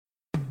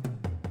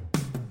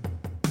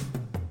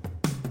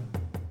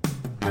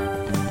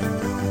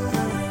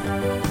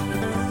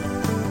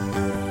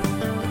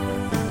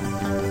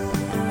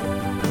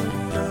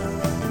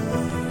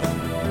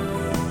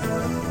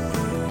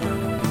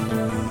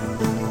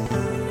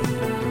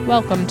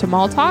Welcome to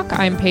Mall Talk.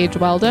 I'm Paige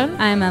Weldon.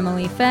 I'm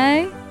Emily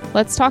Faye.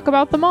 Let's talk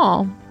about the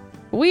mall.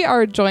 We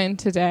are joined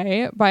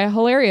today by a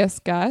hilarious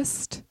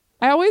guest.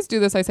 I always do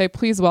this. I say,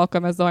 please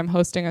welcome, as though I'm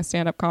hosting a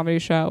stand-up comedy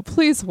show.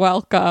 Please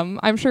welcome.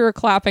 I'm sure you're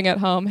clapping at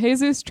home.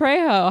 Jesus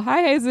Trejo.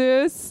 Hi,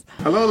 Jesus.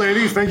 Hello,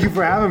 ladies. Thank you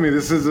for having me.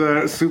 This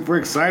is super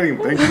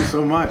exciting. Thank you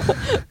so much.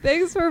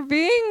 Thanks for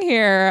being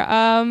here.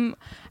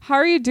 How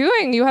are you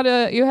doing? You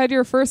had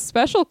your first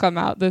special come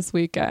out this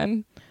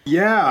weekend.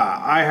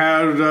 Yeah, I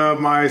had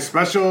my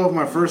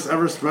first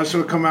ever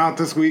special come out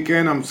this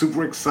weekend. I'm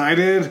super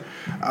excited.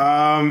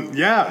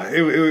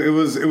 It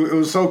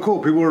was so cool.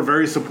 People were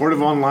very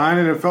supportive online,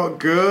 and it felt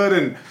good.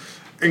 And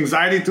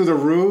anxiety through the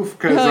roof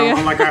because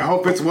I'm like, I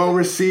hope it's well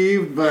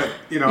received. But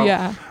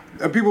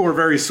people were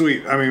very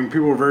sweet. I mean,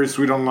 people were very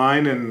sweet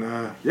online, and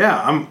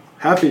I'm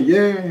happy.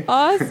 Yay!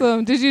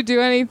 Awesome. Did you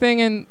do anything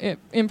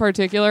in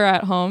particular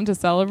at home to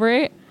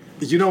celebrate?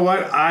 You know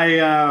what?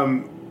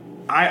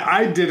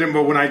 I didn't,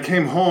 but when I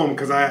came home,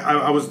 because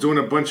I was doing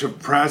a bunch of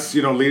press,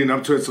 leading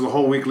up to it. So the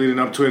whole week leading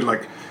up to it,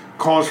 like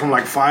calls from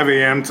like 5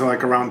 a.m. to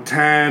like around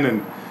 10.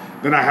 And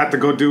then I had to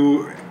go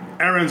do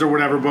errands or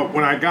whatever. But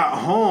when I got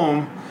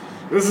home,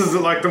 this is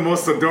like the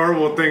most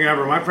adorable thing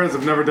ever. My parents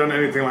have never done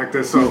anything like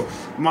this. So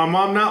my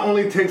mom not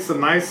only takes the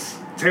nice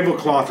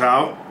tablecloth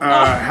out,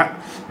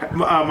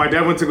 my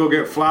dad went to go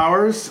get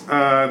flowers.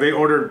 They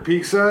ordered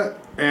pizza.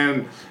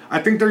 And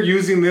I think they're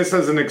using this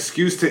as an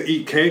excuse to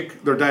eat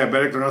cake. They're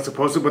diabetic. They're not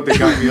supposed to, but they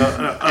got me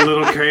a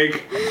little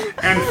cake.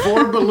 And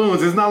 4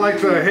 balloons. It's not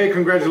like the, hey,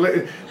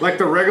 congratulations. Like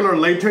the regular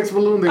latex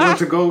balloon, they went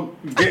to go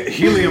get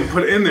helium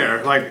put in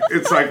there. Like,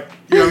 it's like,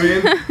 you know what I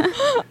mean?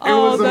 It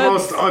was the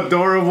most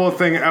adorable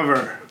thing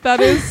ever. That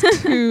is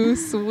too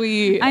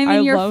sweet. I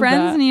mean, your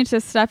friends need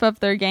to step up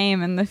their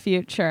game in the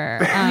future.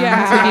 To be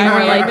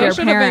more like they your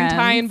should parents. have been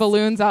tying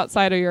balloons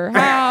outside of your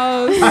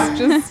house.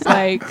 Just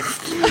like.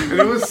 And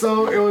it was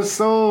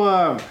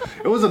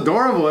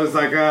adorable. It's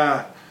like,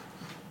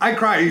 I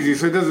cry easy,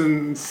 so it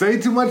doesn't say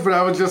too much, but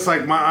I was just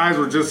like, my eyes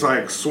were just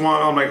like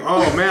swan. I'm like,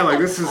 oh man, like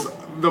this is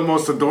the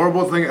most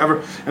adorable thing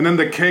ever. And then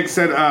the cake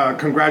said,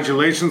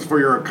 congratulations for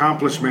your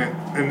accomplishment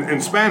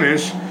in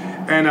Spanish.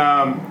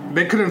 And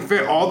they couldn't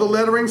fit all the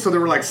lettering, so they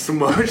were like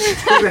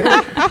smushed.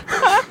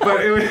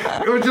 But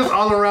it was just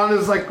all around. It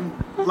was like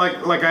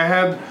I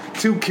had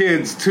 2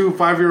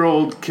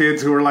 5-year-old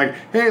kids who were like,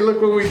 "Hey,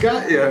 look what we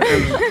got you!"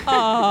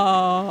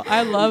 Oh,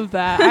 I love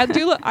that.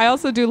 I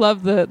also do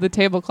love the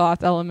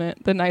tablecloth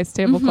element. The nice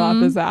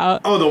tablecloth is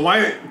out. Oh, the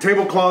white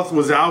tablecloth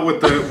was out with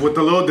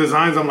the little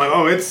designs. I'm like,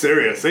 oh, it's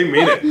serious. They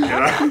mean it.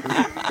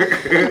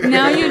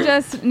 Now you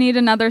just need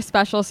another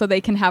special so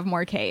they can have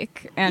more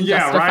cake and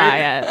justify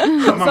it.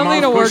 My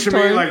Something to mom's work pushing me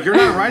toward. like, you're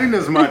not writing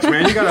as much,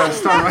 man. You gotta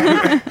start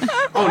writing.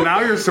 Oh, now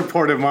you're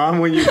supportive, Mom.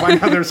 When you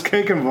find out there's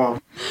cake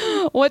involved.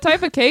 What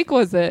type of cake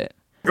was it?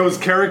 It was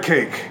carrot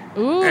cake.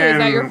 Ooh, is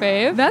that your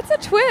fave? That's a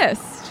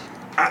twist.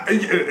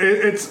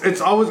 It's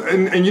always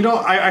and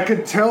I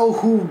could tell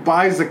who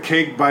buys a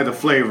cake by the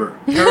flavor.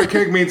 Carrot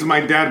cake means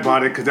my dad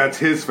bought it because that's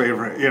his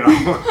favorite. Yeah.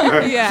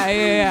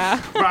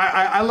 But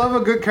I love a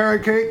good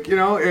carrot cake.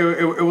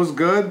 It was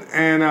good,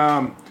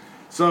 and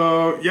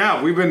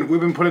we've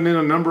been putting in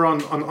a number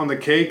on the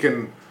cake,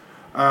 and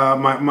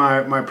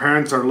my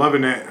parents are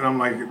loving it, and I'm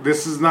like,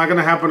 this is not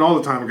gonna happen all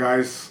the time,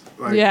 guys.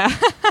 Like,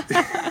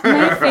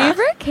 My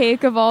favorite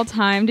cake of all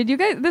time. Did you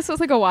guys? This was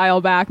like a while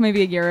back,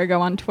 maybe a year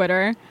ago on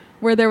Twitter,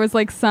 where there was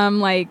like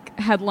some like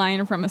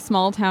headline from a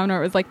small town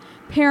where it was like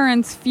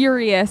parents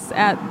furious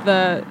at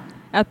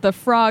the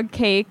frog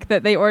cake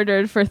that they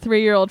ordered for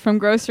 3-year-old from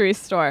grocery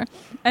store,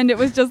 and it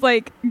was just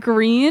like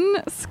green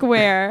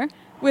square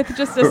with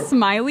just a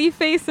smiley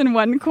face in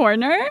one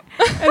corner,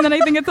 and then I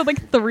think it said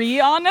like 3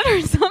 on it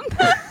or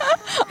something.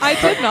 I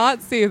did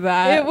not see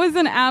that. It was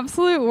an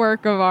absolute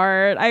work of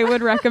art. I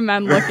would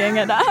recommend looking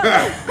it up.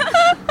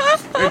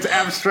 It's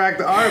abstract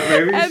art,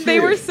 baby. And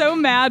they were so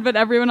mad, but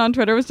everyone on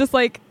Twitter was just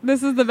like,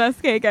 this is the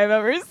best cake I've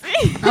ever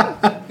seen.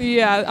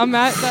 Yeah,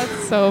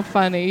 that's so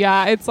funny.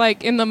 Yeah, it's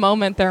like in the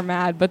moment they're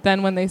mad, but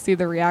then when they see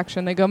the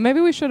reaction, they go, maybe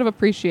we should have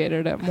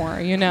appreciated it more,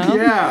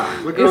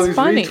 Yeah, look at all these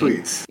funny.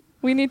 retweets.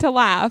 We need to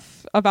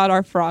laugh about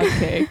our frog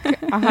cake.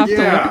 I have to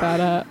look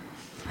that up.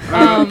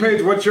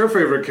 Paige, what's your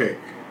favorite cake?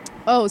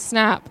 Oh,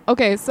 snap.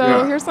 Okay,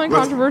 so here's something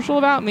controversial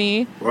about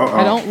me.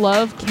 I don't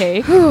love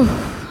cake.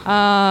 One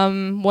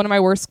of my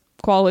worst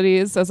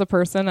qualities as a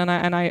person, and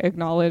I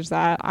acknowledge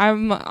that.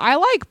 I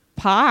like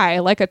pie,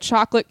 like a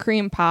chocolate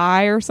cream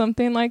pie or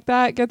something like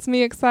that gets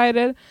me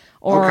excited.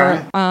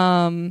 Or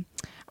I'm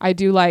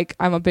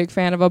a big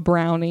fan of a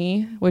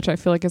brownie, which I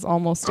feel like is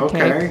almost a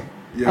cake.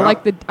 Yeah.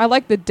 I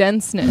like the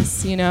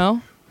denseness,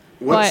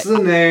 What's the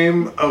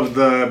name of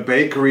the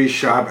bakery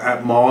shop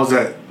at malls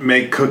that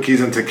make cookies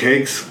into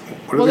cakes?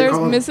 What there's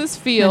call Mrs.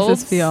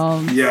 Fields. Mrs.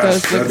 Fields.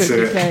 Yes, that's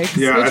it. Cakes,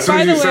 yeah, as soon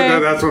as you said that,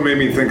 that's what made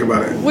me think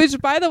about it. Which,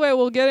 by the way,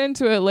 we'll get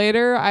into it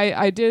later.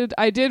 I did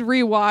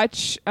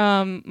rewatch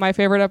my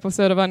favorite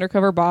episode of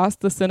Undercover Boss,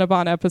 the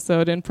Cinnabon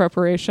episode, in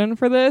preparation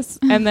for this,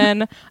 and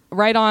then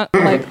right on,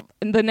 like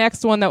the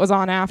next one that was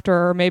on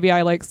after, or maybe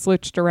I like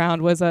switched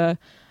around, was a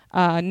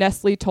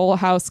Nestle Toll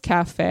House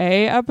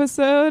Cafe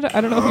episode.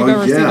 I don't know if you've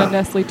ever seen a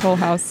Nestle Toll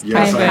House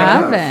Cafe. I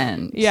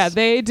haven't. Yeah,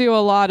 they do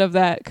a lot of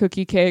that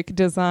cookie cake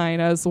design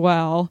as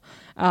well.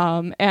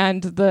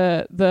 And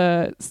the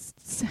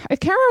I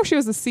can't remember if she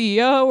was the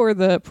CEO or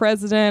the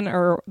president,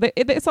 or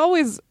it's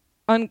always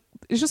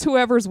it's just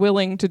whoever's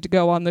willing to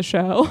go on the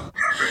show.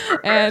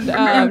 And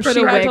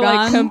she had to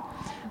like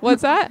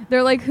what's that?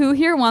 They're like, who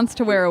here wants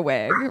to wear a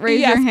wig?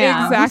 Raise your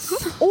hand.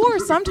 Exactly. Or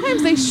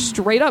sometimes they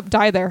straight up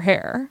dye their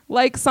hair.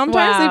 Like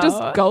sometimes they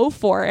just go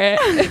for it.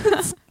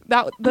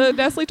 The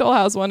Nestle Toll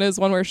House one is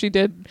one where she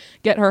did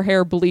get her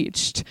hair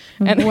bleached.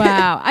 And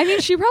wow. I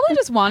mean, she probably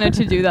just wanted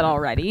to do that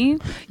already.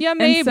 Yeah,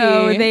 maybe. And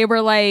so they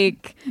were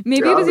like,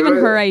 maybe it was even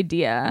her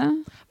idea.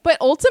 But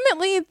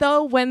ultimately,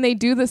 though, when they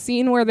do the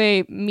scene where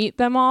they meet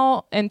them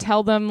all and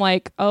tell them,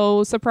 like,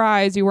 oh,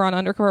 surprise, you were on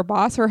Undercover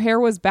Boss, her hair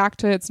was back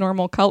to its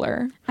normal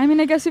color. I mean,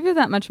 I guess if you have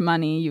that much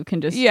money, you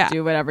can just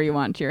do whatever you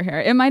want to your hair.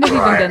 It might have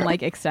even been,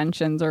 like,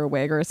 extensions or a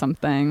wig or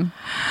something.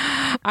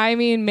 I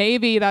mean,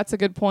 maybe that's a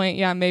good point.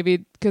 Yeah,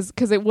 maybe,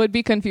 because it would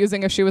be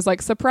confusing if she was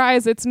like,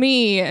 surprise, it's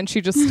me, and she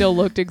just still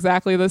looked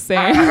exactly the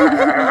same.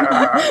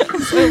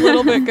 It's a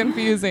little bit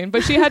confusing.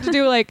 But she had to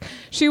do, like,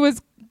 she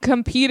was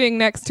competing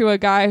next to a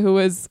guy who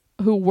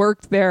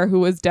worked there, who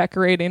was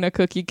decorating a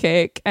cookie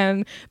cake,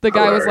 and the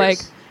guy was like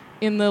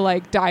in the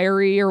like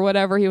diary or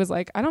whatever, he was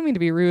like, I don't mean to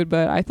be rude,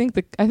 but I think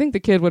the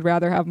kid would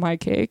rather have my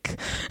cake.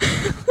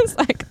 It's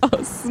like,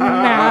 oh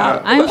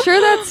snap. I'm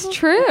sure that's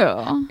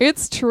true.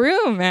 It's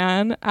true,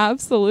 man.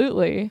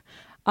 Absolutely.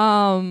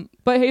 But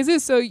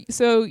Jesus,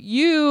 so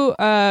you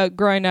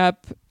growing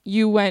up,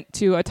 you went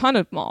to a ton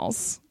of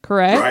malls,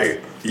 correct?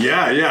 Right.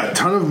 Yeah. A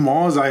ton of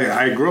malls.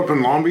 I grew up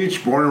in Long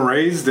Beach, born and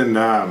raised, and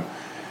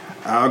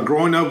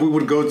growing up, we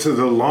would go to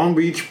the Long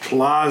Beach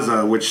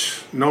Plaza,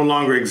 which no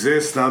longer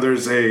exists. Now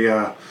there's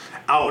a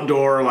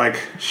outdoor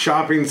like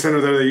shopping center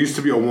there. There used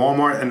to be a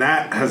Walmart, and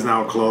that has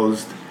now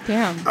closed.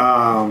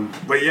 Damn.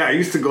 But yeah, I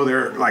used to go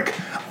there like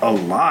a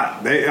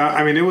lot.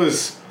 It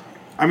was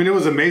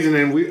amazing,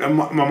 and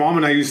my mom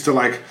and I used to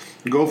like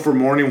go for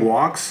morning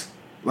walks,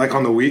 like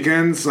on the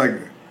weekends, like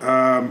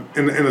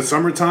in the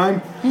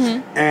summertime,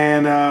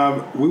 and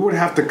we would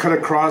have to cut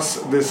across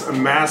this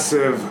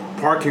massive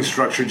parking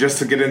structure just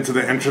to get into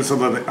the entrance of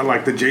the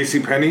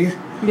JCPenney.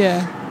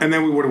 Yeah. And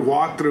then we would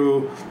walk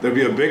through. There'd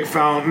be a big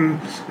fountain,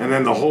 and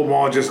then the whole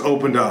mall just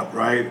opened up,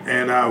 right?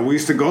 And we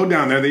used to go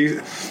down there.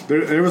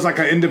 There was like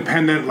an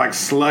independent like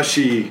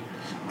slushy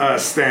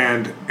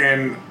stand,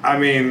 and I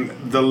mean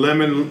the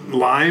lemon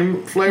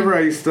lime flavor.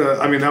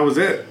 That was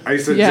it. I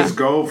used to just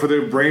go for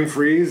the brain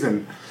freeze,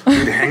 and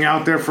we'd hang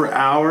out there for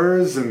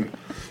hours, and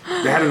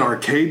they had an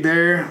arcade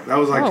there. That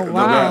was like the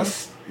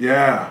best.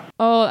 Yeah.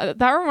 Oh,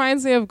 that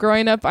reminds me of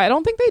growing up. I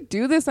don't think they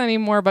do this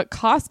anymore, but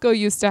Costco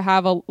used to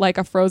have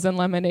a frozen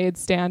lemonade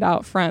stand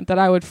out front that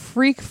I would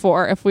freak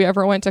for if we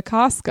ever went to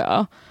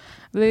Costco.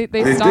 They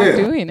stopped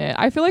doing it.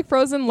 I feel like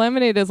frozen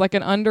lemonade is like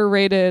an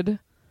underrated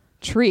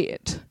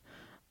treat.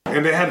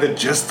 And they had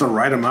just the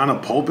right amount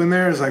of pulp in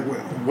there. It's like,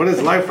 what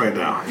is life right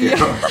now? You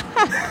know?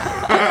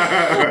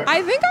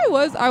 I think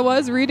I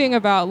was reading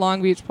about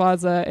Long Beach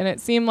Plaza, and it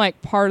seemed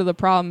like part of the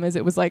problem is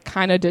it was like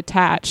kind of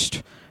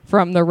detached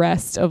from the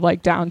rest of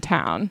like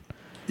downtown.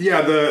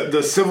 Yeah,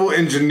 the civil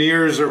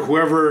engineers or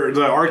whoever,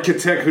 the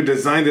architect who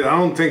designed it, I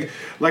don't think,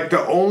 like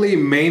the only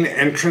main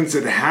entrance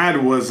it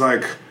had was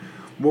like,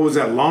 what was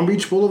that, Long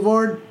Beach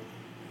Boulevard,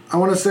 I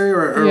want to say,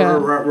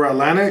 or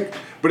Atlantic,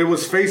 but it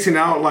was facing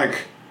out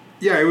like,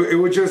 yeah, it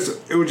was just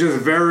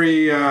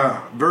very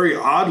very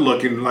odd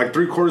looking. Like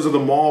 3/4 of the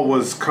mall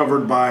was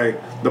covered by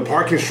the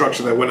parking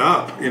structure that went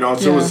up, you know.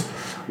 So it was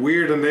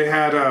weird, and they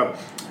had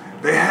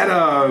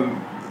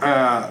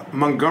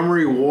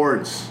Montgomery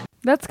Wards.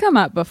 That's come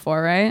up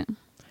before, right?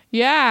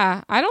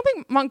 Yeah, I don't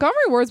think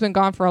Montgomery Ward's been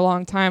gone for a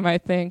long time. I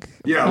think.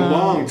 Yeah, a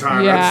long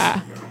time.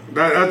 Yeah.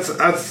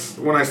 That's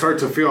when I start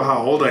to feel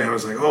how old I am. I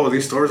was like, oh,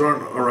 these stores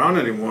aren't around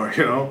anymore,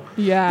 you know?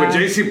 Yeah. But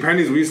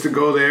JCPenney's, we used to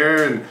go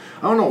there, and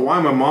I don't know why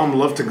my mom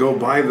loved to go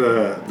buy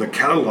the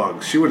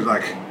catalogs. She would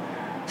like,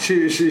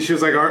 she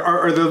was like,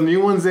 are the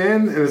new ones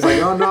in? And it's like,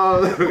 oh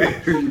no,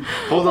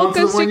 hold on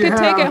to the one you have. Because she could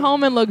take it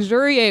home and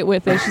luxuriate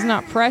with it. She's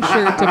not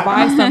pressured to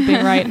buy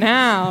something right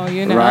now,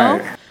 you know?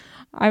 Right.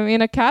 I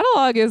mean, a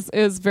catalog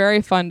is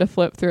very fun to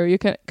flip through. You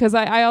can, because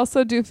I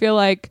also do feel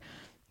like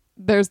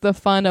there's the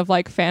fun of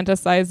like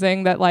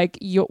fantasizing that like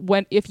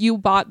if you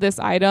bought this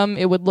item,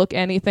 it would look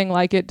anything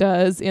like it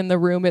does in the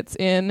room it's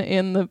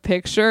in the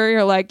picture.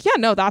 You're like, yeah,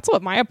 no, that's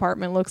what my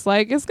apartment looks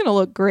like. It's gonna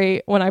look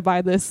great when I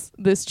buy this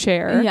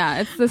chair.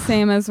 Yeah, it's the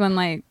same as when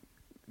like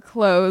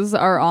clothes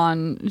are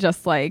on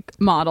just like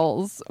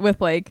models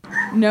with like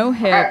no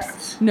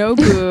hips, no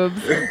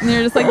boobs. And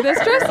you're just like, this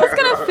dress is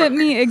going to fit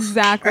me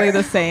exactly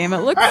the same. It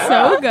looks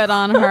so good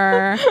on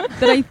her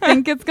that I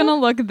think it's going to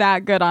look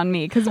that good on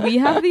me because we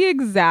have the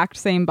exact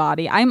same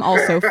body. I'm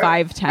also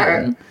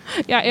 5'10".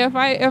 Yeah, if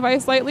I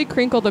slightly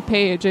crinkle the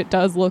page, it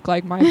does look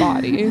like my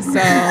body.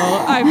 So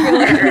I feel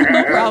like it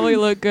will probably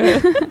look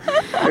good.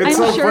 I'm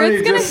sure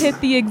it's going to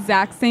hit the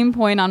exact same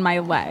point on my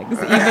legs,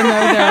 even though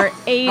there are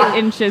 8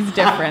 inches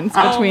difference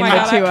between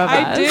the two of us.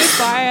 I did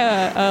buy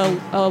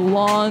a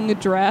long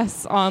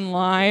dress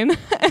online,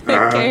 and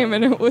it came,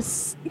 and it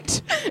was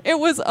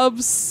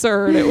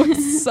absurd. It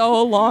was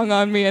so long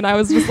on me, and I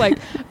was just like,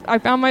 I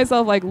found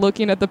myself like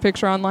looking at the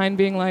picture online,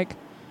 being like,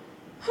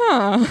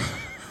 huh.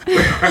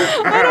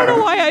 I don't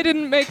know why I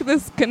didn't make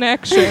this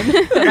connection.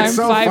 It's I'm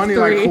so 5'3". Funny,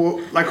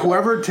 like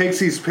whoever takes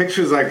these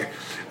pictures, like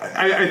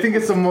I think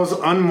it's the most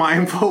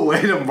unmindful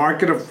way to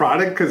market a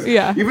product. Because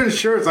even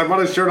shirts, I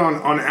bought a shirt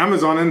on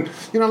Amazon, and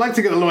I like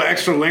to get a little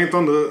extra length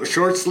on the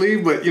short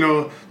sleeve, but a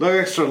little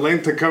extra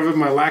length to cover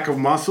my lack of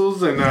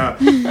muscles. And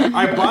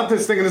I bought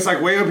this thing, and it's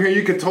like way up here.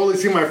 You could totally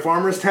see my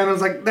farmer's tan. I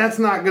was like, that's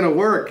not gonna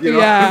work.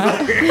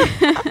 Yeah.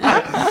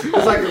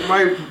 It's like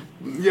my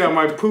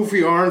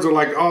poofy arms are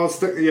like all it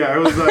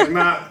was like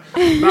not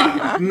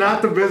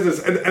the business.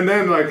 And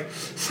then like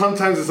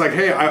sometimes it's like,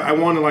 hey, I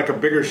wanted like a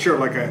bigger shirt,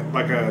 like a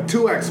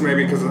 2X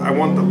maybe, because I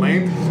want the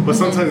length, but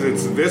sometimes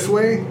it's this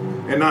way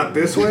and not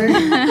this way.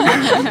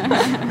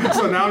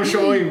 So now I'm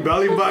showing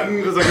belly button.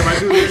 It's like if I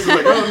do this, it's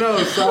like, oh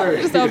no,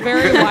 sorry. Just a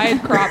very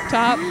wide crop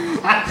top.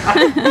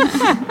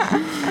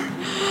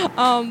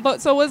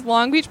 But so was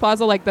Long Beach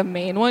Plaza like the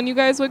main one you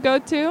guys would go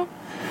to?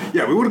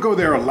 Yeah, we would go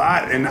there a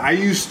lot, and I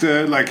used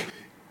to like.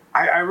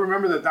 I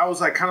remember that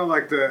was like kind of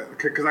like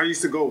because I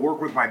used to go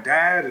work with my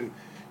dad, and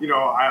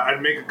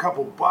I'd make a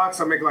couple bucks.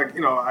 I make like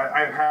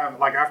I have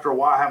like after a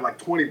while I have like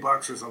 $20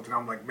 or something.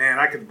 I'm like, man,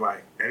 I could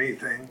buy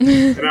anything,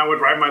 and I would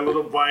ride my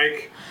little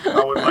bike.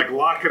 I would like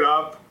lock it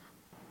up,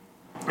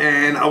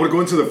 and I would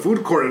go into the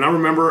food court. And I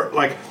remember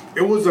like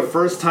it was the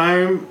first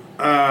time.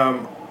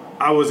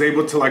 I was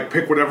able to like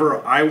pick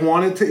whatever I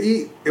wanted to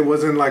eat. It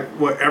wasn't like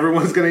what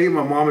everyone's gonna eat,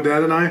 my mom and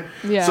dad and I.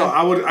 Yeah. So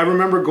I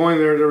remember going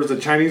there. There was a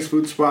Chinese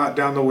food spot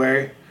down the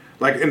way,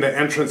 like in the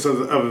entrance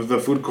of the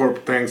food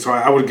court thing. So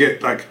I would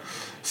get like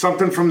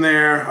something from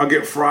there. I'll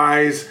get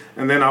fries,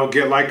 and then I'll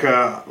get like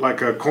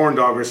a corn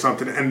dog or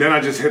something, and then I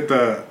just hit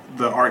the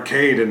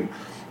arcade, and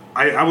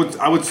I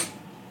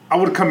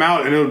would come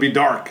out and it would be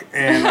dark,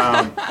 and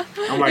I'm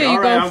like, all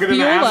right, I'm getting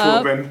the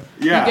ass whooping.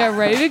 Yeah. You get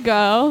ready to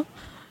go.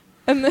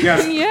 And then,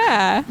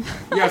 yeah,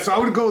 so I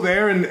would go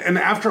there, and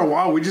after a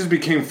while, we just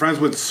became friends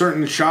with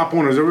certain shop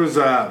owners. There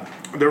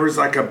was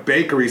like a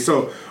bakery.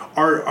 So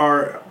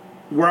our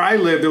where I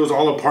lived, there was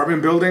all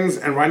apartment buildings,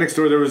 and right next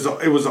door it was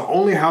the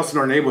only house in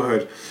our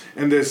neighborhood.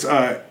 And this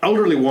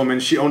elderly woman,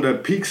 she owned a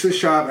pizza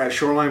shop at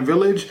Shoreline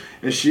Village,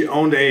 and she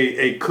owned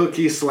a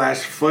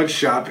cookie/fudge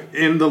shop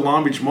in the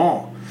Long Beach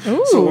Mall.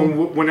 Ooh. So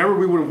whenever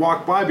we would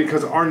walk by,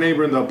 because our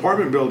neighbor in the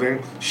apartment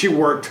building, she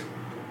worked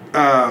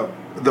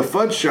the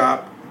fudge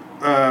shop.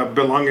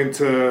 Belonging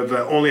to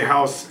the only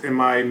house in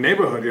my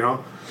neighborhood,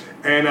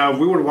 and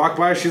we would walk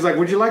by. She's like,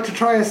 "Would you like to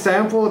try a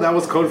sample?" That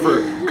was code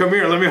for "Come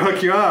here, let me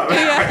hook you up."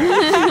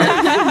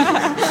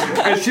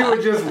 And she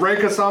would just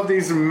break us off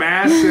these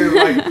massive,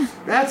 like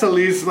that's at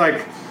least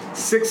like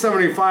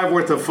 $6.75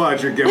 worth of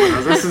fudge you're giving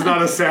us. This is not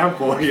a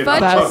sample.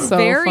 Fudge is so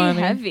very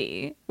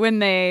heavy when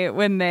they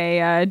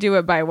do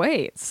it by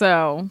weight.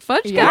 So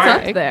fudge gets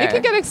up there. It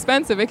can get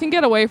expensive. It can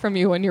get away from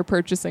you when you're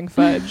purchasing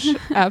fudge.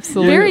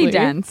 Absolutely. Very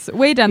dense.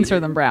 Way denser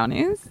than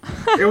brownies.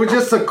 It was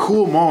just a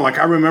cool mall. Like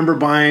I remember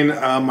buying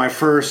my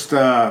first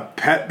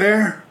pet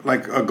there,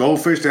 like a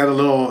goldfish. They had a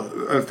little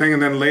thing,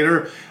 and then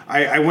later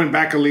I went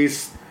back at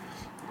least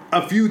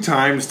a few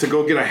times to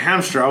go get a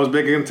hamster. I was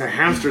big into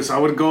hamsters, so I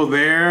would go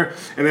there,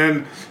 and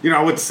then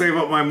I would save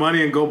up my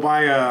money and go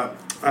buy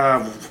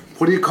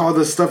what do you call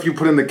the stuff you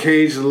put in the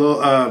cage? The little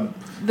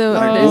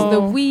there's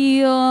the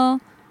wheel.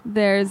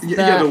 There's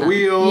the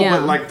wheel,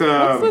 but like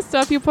what's the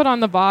stuff you put on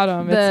the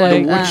bottom? It's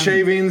like the wood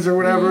shavings or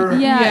whatever.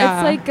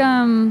 Yeah, it's like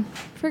I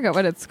forget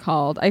what it's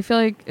called. I feel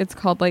like it's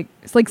called I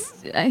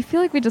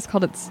feel like we just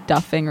called it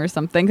stuffing or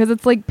something because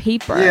it's like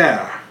paper.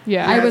 Yeah.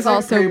 I was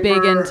also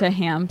big into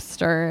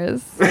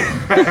hamsters.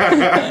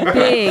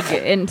 Big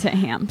into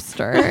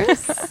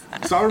hamsters.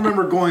 So I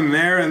remember going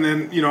there, and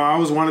then I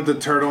always wanted the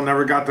turtle.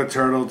 Never got the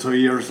turtle till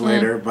years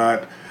later,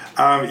 but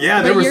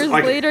there was years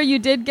later you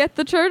did get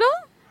the turtle.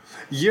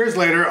 Years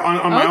later,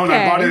 on my own,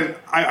 I bought it.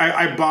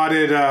 I bought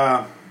it.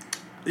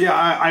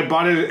 I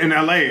bought it in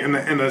LA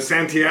in the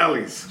Santee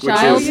Alleys.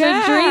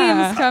 Childhood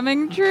dreams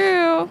coming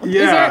true.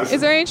 Yeah.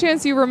 Is there any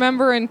chance you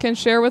remember and can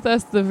share with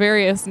us the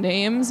various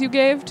names you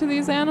gave to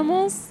these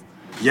animals?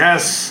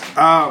 Yes,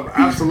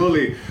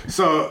 absolutely.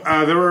 So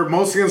they were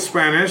mostly in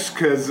Spanish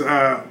because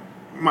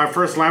my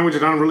first language, I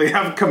don't really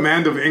have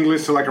command of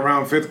English till like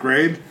around 5th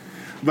grade.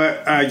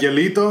 But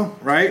Hielito,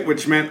 right,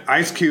 which meant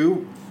ice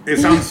cube. It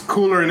sounds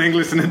cooler in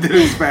English than it did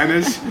in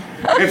Spanish. In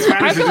Spanish,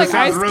 I feel it just like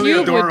Ice sounds really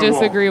Cube adorable. would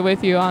disagree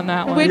with you on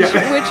that one. Which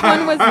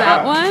one was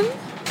that one?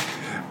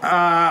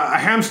 A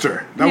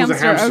hamster. That was a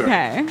hamster.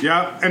 Okay.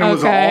 Yeah, and it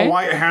was an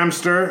all-white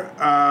hamster.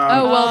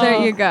 There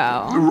you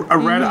go.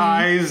 Red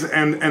eyes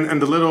and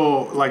the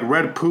little like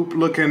red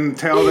poop-looking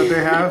tail that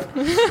they have.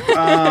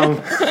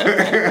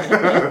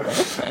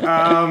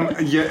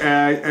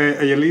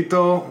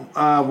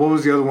 Yelito. What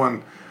was the other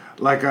one?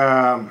 Like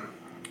a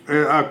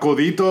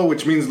codito,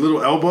 which means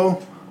little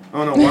elbow.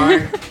 I don't know why.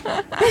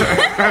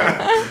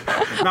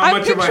 Not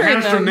much of a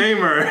hamster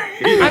namer.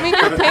 I mean,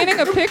 you're painting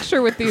a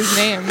picture with these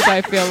names,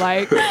 I feel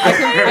like.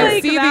 I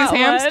see these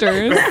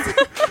hamsters.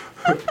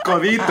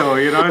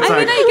 Codito, you know, it's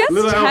I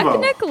little guess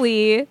elbow.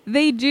 technically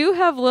they do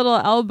have little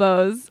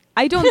elbows.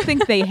 I don't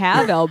think they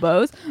have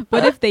elbows,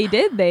 but if they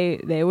did,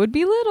 they would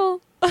be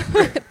little.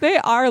 They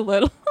are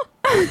little.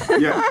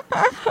 Yeah,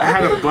 I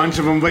had a bunch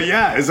of them, but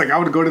yeah, it's like I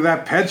would go to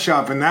that pet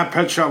shop, and that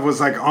pet shop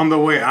was like on the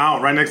way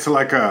out, right next to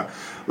like a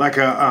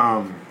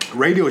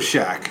Radio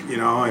Shack, you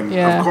know, and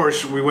of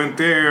course we went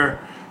there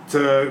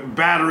to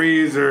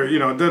batteries or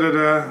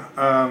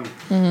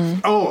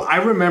Oh, I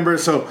remember.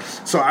 So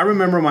I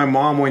remember my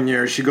mom one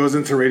year. She goes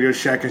into Radio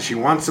Shack and she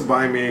wants to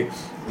buy me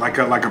like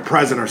a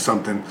present or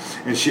something,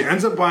 and she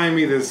ends up buying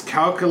me this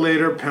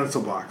calculator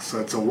pencil box. So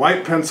it's a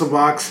white pencil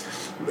box,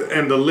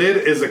 and the lid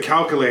is a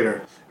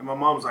calculator. And my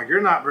mom's like,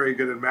 "You're not very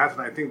good at math,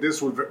 and I think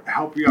this would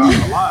help you out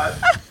a lot.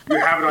 You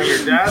have it on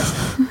your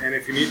desk, and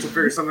if you need to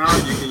figure something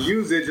out, you can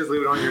use it. Just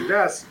leave it on your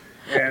desk."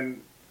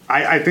 And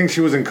I think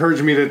she was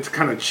encouraging me to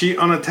kind of cheat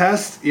on a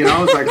test. You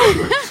know, it's like,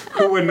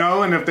 who would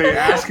know? And if they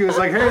ask you, it's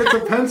like, "Hey, it's a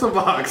pencil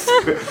box."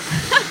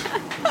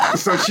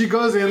 So she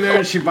goes in there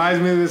and she buys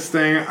me this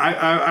thing.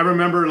 I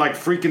remember like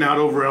freaking out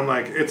over it. I'm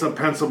like, it's a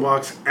pencil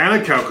box and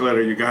a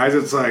calculator, you guys.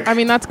 It's like, I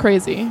mean, that's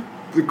crazy.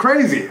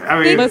 Crazy.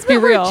 I mean, let's be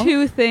real.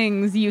 Two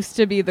things used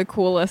to be the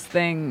coolest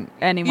thing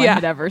anyone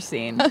had ever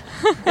seen.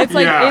 It's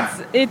like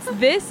it's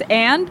this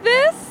and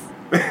this.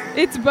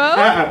 It's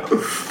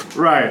both.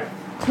 Right.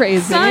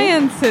 Crazy.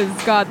 Science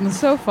has gotten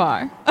so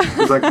far.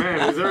 It's like,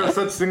 man, is there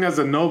such thing as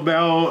a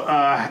Nobel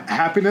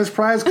happiness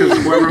prize? Because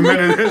whoever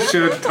invented this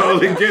should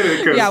totally get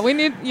it. Yeah, we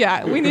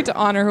need to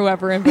honor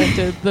whoever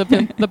invented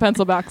the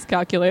pencil box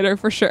calculator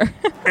for sure.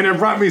 And it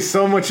brought me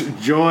so much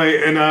joy.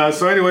 And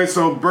so anyway,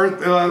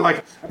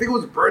 like I think it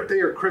was birthday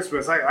or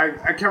Christmas.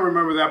 I can't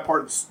remember that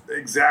part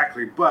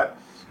exactly, but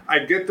I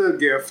get the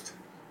gift,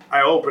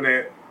 I open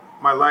it,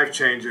 my life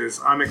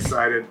changes. I'm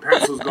excited.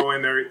 Pencils go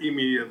in there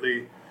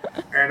immediately.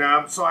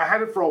 And so I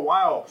had it for a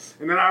while.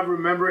 And then I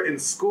remember in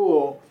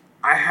school,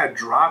 I had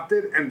dropped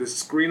it and the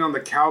screen on the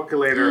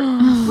calculator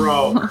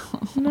broke.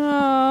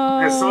 No.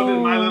 And so did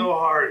my little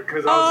heart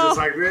because I was just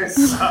like,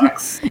 this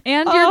sucks.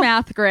 And your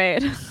math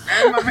grade.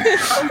 And my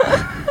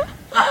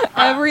math.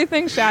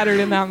 Everything shattered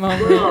in that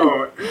moment.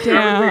 Bro,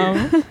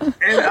 damn.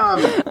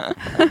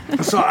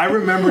 And so I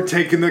remember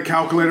taking the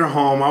calculator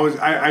home.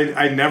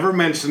 I never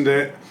mentioned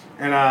it.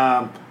 And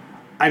I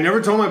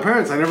never told my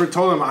parents. I never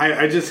told them.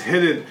 I just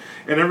hid it.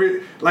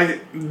 And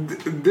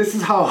this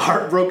is how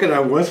heartbroken I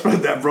was for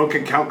that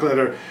broken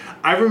calculator.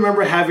 I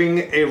remember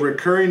having a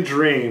recurring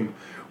dream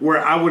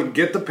where I would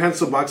get the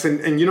pencil box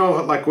and you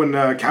know, like when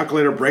the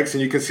calculator breaks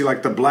and you can see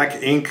like the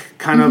black ink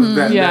kind of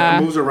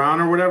that moves around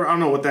or whatever. I don't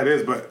know what that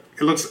is, but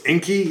it looks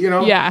inky, you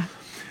know? Yeah.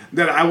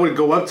 That I would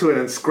go up to it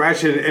and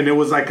scratch it, and it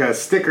was like a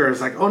sticker.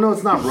 It's like, oh no,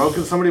 it's not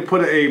broken. Somebody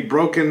put a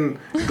broken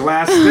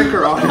glass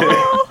sticker on it.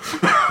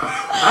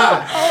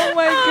 Oh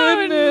my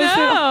goodness!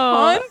 No.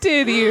 It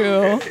haunted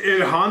you.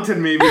 It haunted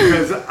me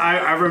because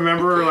I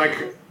remember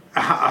like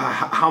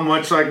how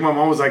much like my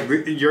mom was like,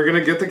 "You're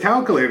gonna get the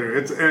calculator."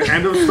 It's an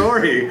end of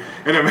story,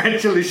 and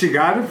eventually she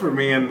got it for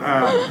me. And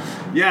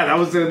that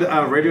was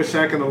at Radio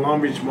Shack in the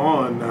Long Beach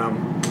Mall, and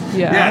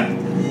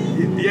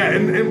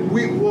and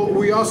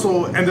we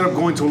also ended up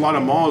going to a lot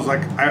of malls.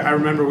 Like I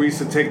remember we used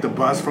to take the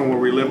bus from where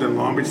we lived in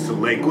Long Beach to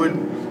Lakewood.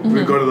 Mm-hmm.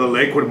 We'd go to the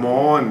Lakewood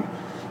Mall, and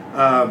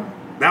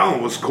that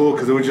one was cool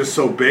because it was just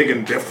so big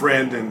and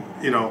different. And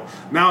you know,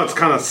 now it's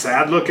kind of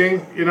sad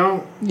looking. You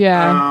know.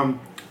 Yeah.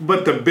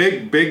 But the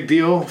big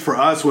deal for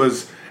us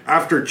was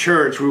after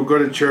church, we would go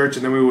to church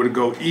and then we would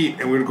go eat,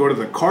 and we would go to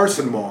the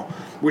Carson Mall,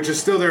 which is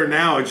still there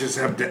now. It just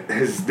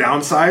has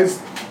downsized,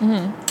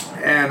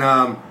 and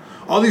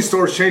all these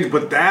stores changed.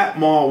 But that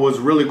mall was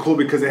really cool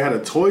because it had a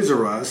Toys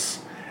R Us,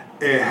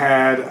 it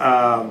had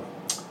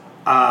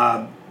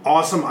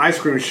awesome ice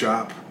cream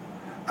shop.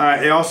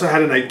 It also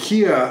had an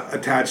IKEA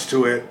attached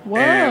to it.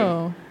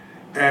 Whoa.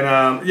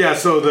 And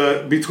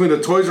so between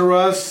the Toys R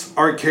Us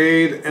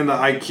arcade and the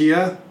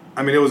IKEA,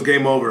 I mean, it was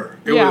game over.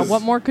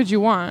 What more could you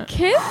want?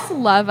 Kids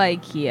love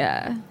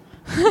IKEA.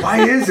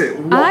 Why is it?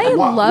 I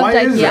loved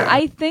IKEA. That?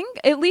 I think,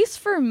 at least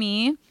for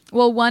me,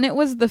 well, one, it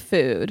was the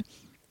food.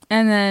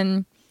 And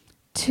then,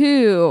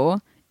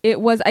 two,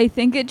 I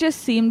think it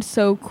just seemed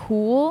so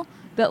cool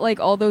that, like,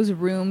 all those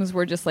rooms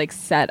were just, like,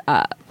 set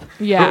up.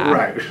 Yeah.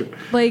 Right.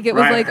 Like, it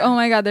was like, oh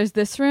my God, there's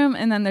this room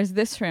and then there's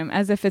this room,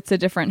 as if it's a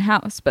different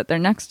house, but they're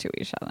next to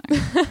each other.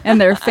 And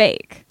they're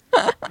fake.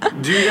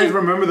 Do you guys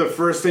remember the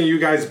first thing you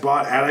guys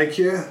bought at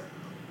IKEA?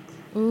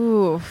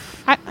 Ooh.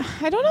 I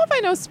don't know if I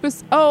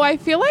know I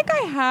feel like I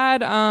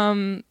had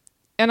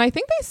and I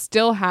think they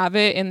still have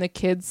it in the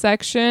kids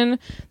section.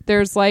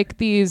 There's like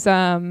these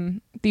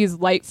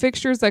light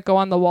fixtures that go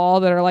on the wall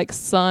that are like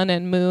sun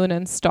and moon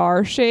and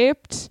star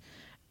shaped,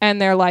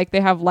 and they're like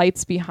they have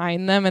lights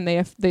behind them, and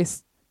they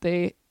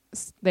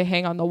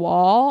hang on the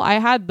wall. I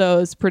had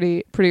those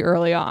pretty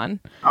early on.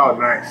 Oh,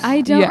 nice.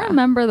 I don't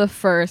remember the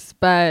first,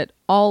 but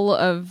all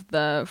of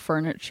the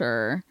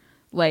furniture,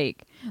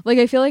 like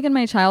I feel like in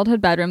my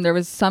childhood bedroom, there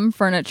was some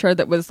furniture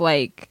that was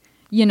like,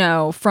 you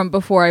know, from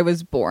before I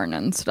was born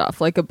and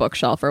stuff, like a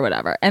bookshelf or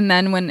whatever. And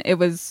then when it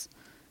was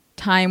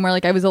time where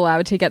like I was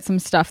allowed to get some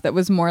stuff that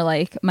was more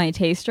like my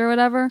taste or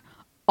whatever,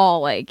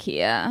 all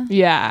IKEA.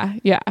 Yeah.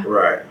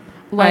 Right.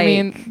 Like, I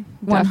mean,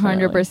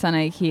 100%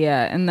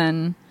 IKEA. And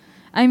then,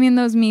 I mean,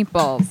 those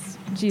meatballs.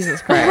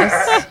 Jesus Christ.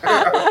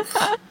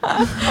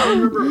 I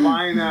remember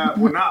buying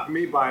well, not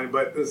me buying,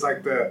 but it's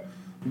like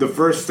the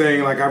first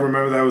thing, like I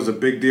remember that was a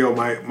big deal.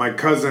 My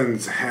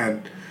cousins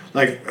had,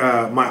 like,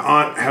 my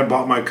aunt had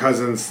bought my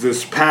cousins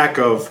this pack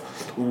of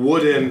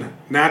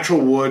natural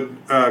wood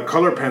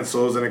color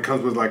pencils, and it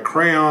comes with like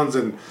crayons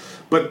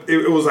but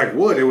it was like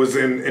wood. It was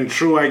in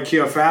true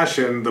IKEA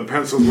fashion. The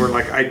pencils were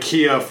like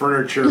IKEA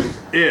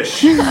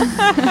furniture-ish. And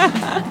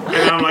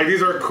I'm like,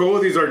 these are cool.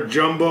 These are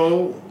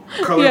jumbo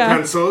color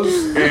pencils.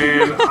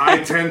 And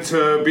I tend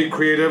to be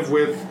creative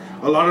with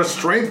a lot of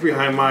strength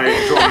behind my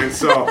drawing.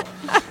 So,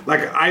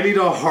 like, I need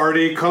a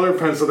hardy color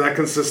pencil that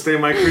can sustain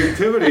my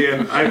creativity.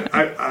 And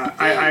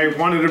I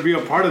wanted to be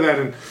a part of that.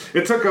 And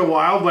it took a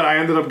while, but I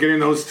ended up getting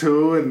those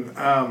too.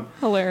 And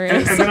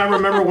hilarious. And then I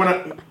remember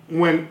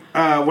when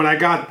I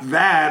got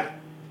that,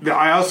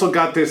 I also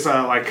got this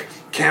like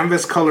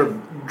canvas color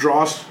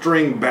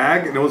drawstring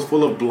bag, and it was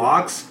full of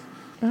blocks.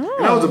 Oh.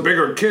 And I was a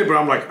bigger kid, but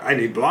I'm like, I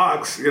need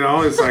blocks, you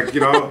know. It's like, you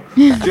know,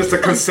 just to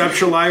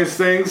conceptualize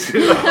things,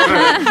 you know?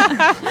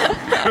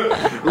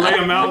 Lay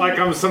them out like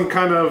I'm some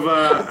kind of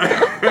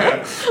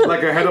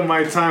like ahead of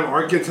my time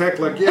architect.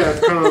 Like, yeah, it's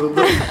kind of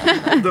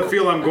the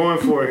feel I'm going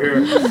for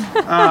here.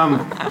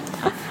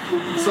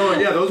 So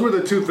yeah, those were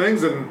the two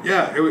things, and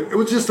yeah, it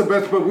was just the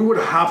best. But we would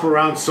hop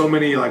around so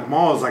many like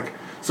malls, like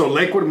so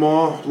Lakewood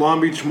Mall,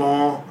 Long Beach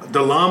Mall,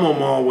 Del Amo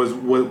Mall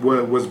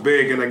was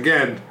big, and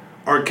again,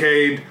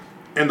 arcade.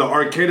 And the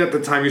arcade at the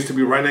time used to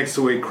be right next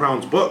to a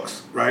Crown's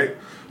Books, right?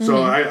 Mm-hmm.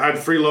 So I'd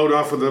freeload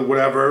off of the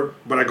whatever,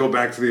 but I go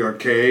back to the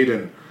arcade,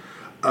 and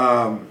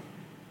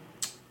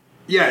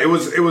yeah, it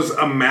was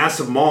a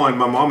massive mall, and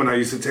my mom and I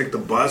used to take the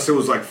bus. It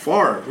was like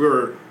far. We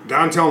were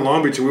downtown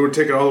Long Beach, and we would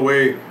take it all the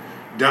way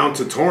down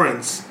to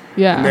Torrance.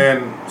 Yeah. And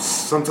then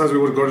sometimes we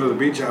would go to the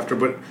beach after.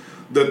 But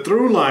the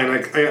through line,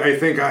 I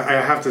think I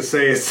have to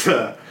say it's.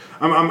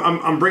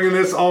 I'm bringing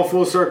this all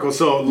full circle.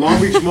 So Long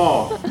Beach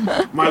Mall,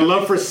 my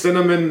love for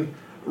cinnamon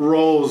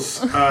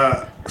rolls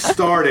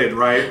started,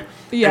 right?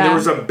 Yeah. And there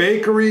was a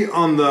bakery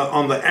on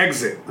the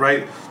exit,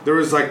 right? There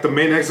was like the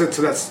main exit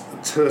to the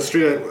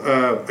street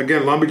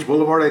again, Long Beach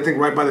Boulevard, I think,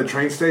 right by the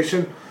train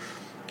station.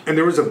 And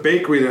there was a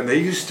bakery there, and they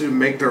used to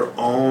make their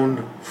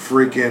own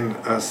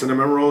freaking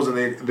cinnamon rolls, and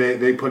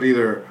they put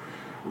either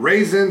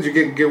raisins, you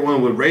can get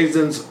one with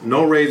raisins,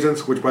 no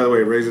raisins, which by the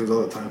way, raisins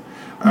all the time.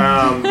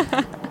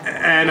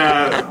 And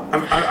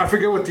I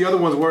forget what the other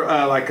ones were.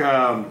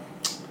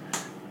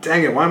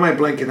 Dang it! Why am I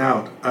blanking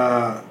out?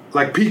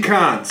 Like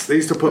pecans. They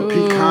used to put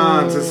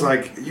pecans. It's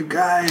like, you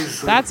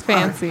guys. That's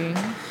fancy.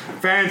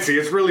 Fancy.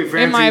 It's really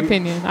fancy. In my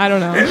opinion, I don't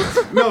know.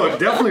 No,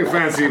 definitely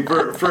fancy.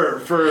 For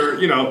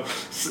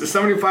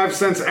 75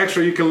 cents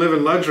extra, you can live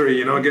in luxury.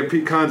 You know, get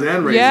pecans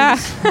and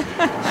raisins.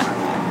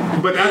 Yeah.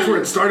 But that's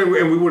where it started,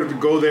 and we would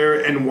go there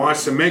and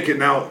watch them make it.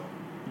 Now,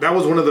 that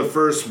was one of the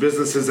first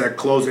businesses that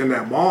closed in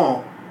that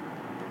mall.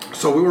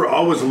 So we were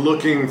always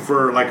looking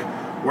for, like,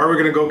 where are we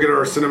going to go get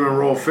our cinnamon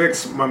roll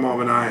fix, my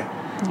mom and I.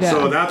 Yeah.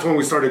 So that's when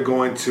we started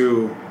going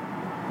to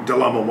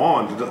Del Amo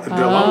Mall.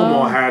 Del Amo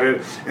Mall had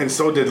it, and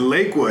so did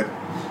Lakewood.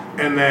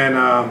 And then,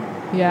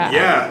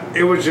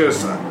 it was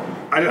just,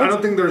 I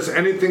don't think there's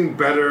anything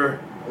better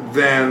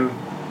than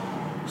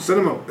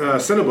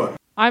Cinnabon.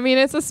 I mean,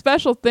 it's a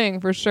special thing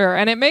for sure.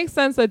 And it makes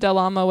sense that Del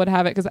Amo would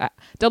have it, because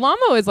Del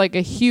Amo is like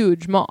a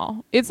huge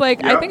mall. It's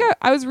like, I think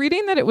I was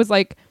reading that it was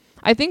like,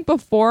 I think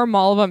before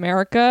Mall of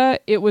America,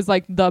 it was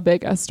like the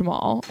biggest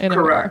mall in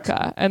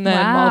America. And then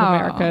Mall of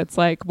America, it's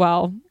like,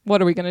 well,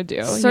 what are we going to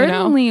do?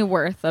 Certainly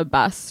worth a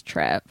bus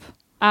trip.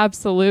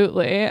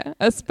 Absolutely.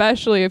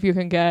 Especially if you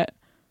can get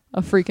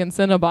a freaking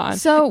Cinnabon.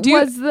 So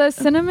was the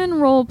cinnamon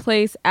roll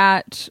place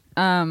at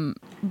the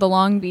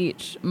Long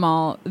Beach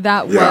Mall,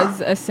 that was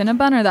a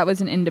Cinnabon, or that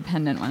was an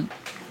independent one?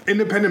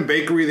 Independent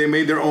bakery. They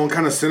made their own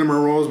kind of cinnamon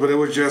rolls, but it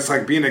was just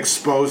like being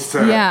exposed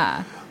to...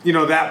 Yeah. You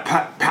know, that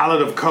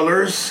palette of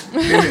colors in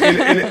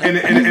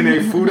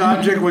a food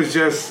object was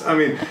just, I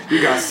mean,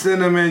 you got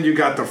cinnamon, you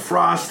got the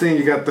frosting,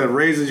 you got the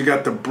raisins, you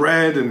got the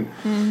bread, and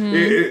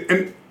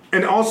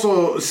and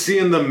also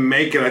seeing them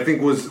make it, I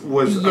think was a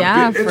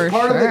bit, it's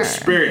part of the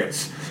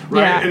experience,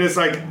 right? Yeah. And it's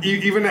like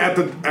even at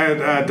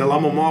Del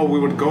Amo Mall, we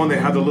would go and they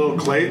had the little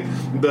clay,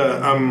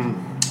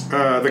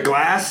 the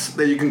glass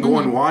that you can go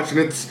and watch, and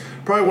it's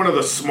probably one of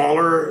the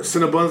smaller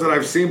Cinnabons that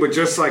I've seen, but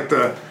just like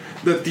the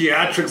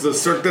theatrics, the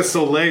Cirque du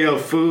Soleil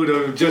of food,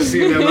 of just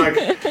seeing them like,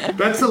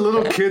 that's the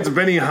little kids'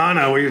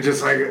 Benihana, where you're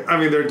just like, I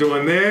mean, they're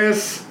doing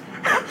this,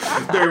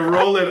 they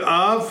roll it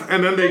up,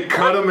 and then they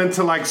cut them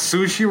into like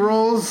sushi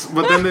rolls,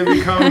 but then they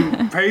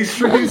become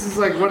pastries. It's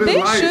like, what is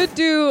life? They should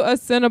do a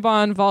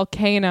Cinnabon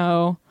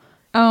volcano.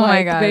 Oh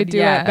like my God. They do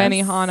at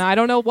Benihana. I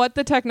don't know what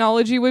the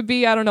technology would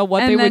be. I don't know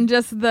what and they would. And then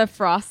just the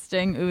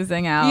frosting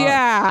oozing out.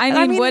 Yeah.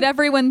 I mean, would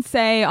everyone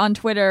say on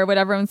Twitter, would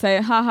everyone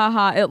say, ha ha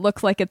ha, it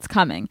looks like it's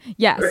coming?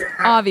 Yes,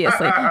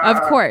 obviously.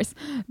 Of course.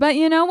 But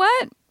you know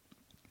what?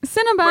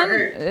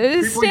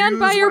 Cinnabon, stand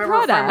by your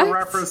product.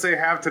 Reference they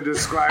have to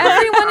describe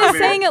Everyone is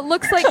saying it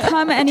looks like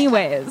cum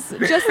anyways.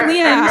 Just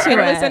lean into it.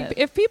 Listen,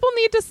 if people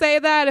need to say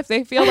that, if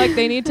they feel like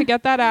they need to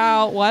get that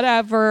out,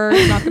 whatever,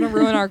 it's not going to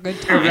ruin our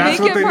good time. Make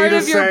it part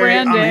of your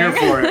branding. I'm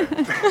here for it.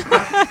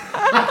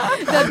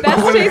 The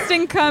best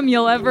tasting cum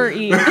you'll ever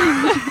eat.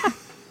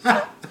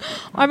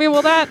 I mean,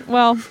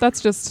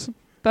 that's just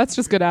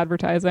good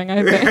advertising,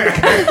 I think.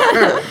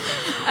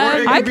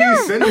 It could be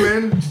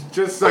cinnamon,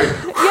 just like,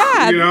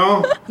 you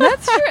know.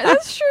 That's true.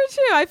 That's true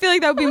too. I feel like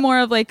that would be more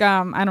of like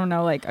I don't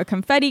know, like a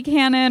confetti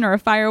cannon or a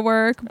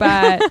firework,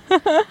 but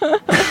that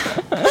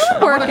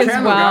would work as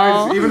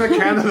well. Guys. Even a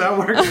cannon that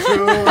works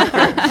too.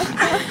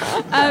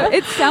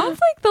 It sounds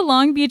like the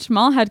Long Beach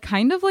Mall had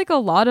kind of like a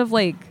lot of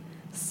like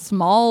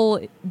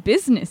small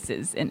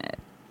businesses in it.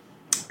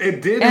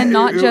 It did, and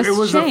not just it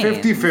was chains.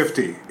 A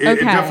 50-50. It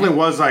definitely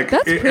was like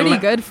that's pretty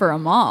good for a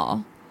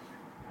mall.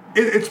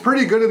 It's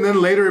pretty good, and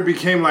then later it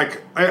became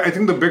like I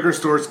think the bigger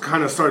stores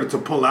kind of started to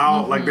pull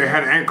out. Like they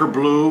had Anchor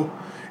Blue,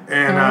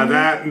 and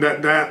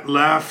that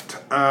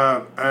left.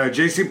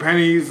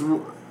 JCPenney's,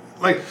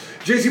 like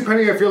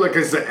JCPenney, I feel like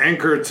is the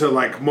anchor to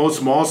like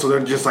most malls. So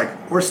they're just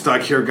like, we're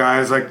stuck here,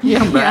 guys. Like,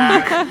 come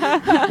back.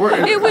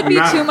 It would be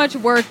too much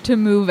work to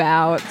move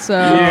out, so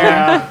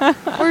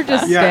we're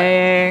just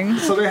staying.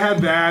 So they had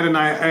that, and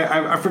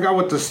I forgot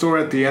what the store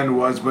at the end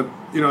was, but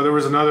you know there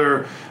was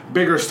another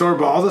bigger store,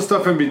 but all the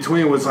stuff in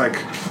between was like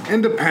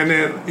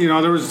independent. You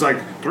know, there was like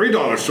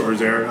 $3 stores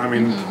there. I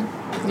mean,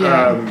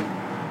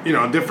 you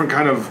know, different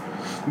kind of.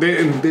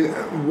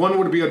 One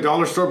would be a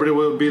dollar store, but it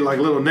would be like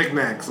little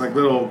knickknacks, like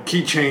little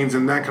keychains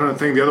and that kind of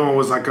thing. The other one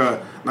was like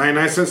a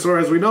 99-cent store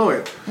as we know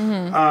it.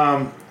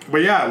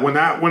 But yeah, when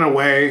that went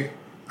away,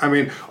 I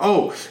mean,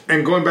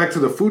 and going back to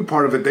the food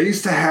part of it, they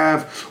used to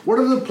have, what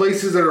are the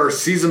places that are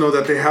seasonal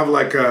that they have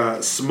like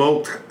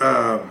smoked,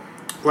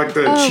 like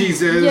the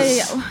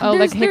cheeses?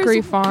 Like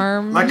Hickory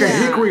Farms. Like a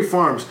Hickory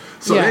Farms.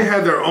 So they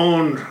had their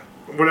own,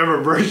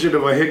 whatever version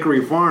of a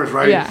Hickory Farms,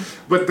 right? Yeah.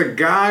 But the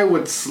guy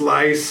would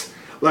slice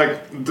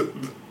like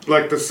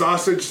the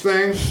sausage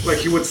thing, like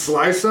he would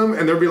slice them,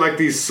 and there'd be like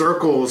these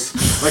circles,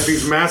 like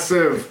these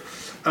massive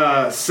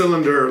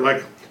cylinder,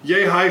 like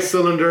yay high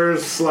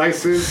cylinders,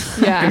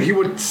 slices, and he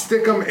would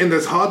stick them in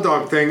this hot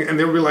dog thing, and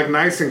they would be like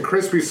nice and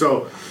crispy.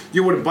 So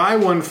you would buy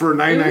one for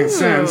 99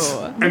 cents,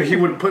 and he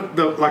would put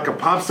like a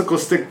popsicle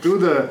stick through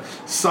the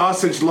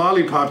sausage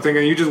lollipop thing,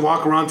 and you just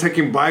walk around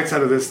taking bites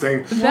out of this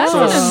thing. That's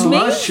an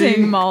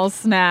amazing mall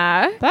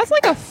snack. That's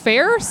like a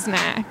fair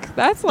snack.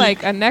 That's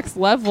like a next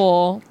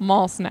level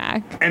mall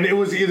snack. And it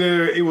was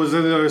either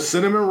a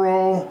cinnamon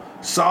roll,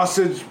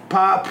 sausage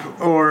pop,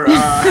 or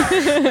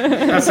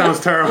that sounds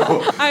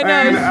terrible. I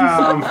know.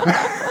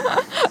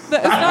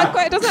 It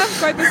doesn't have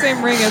quite the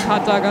same ring as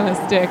hot dog on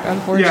a stick,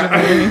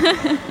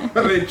 unfortunately.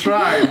 They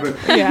tried, but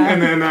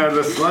and then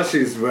the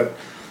slushies, but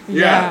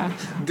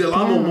Del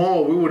Amo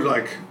Mall, we would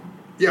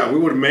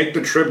make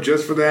the trip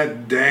just for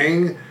that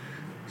dang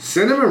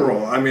cinnamon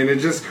roll. I mean, it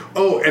just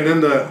and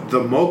then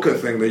the mocha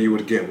thing that you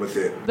would get with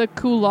it, the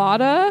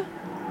culotta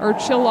or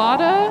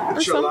chilada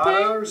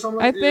or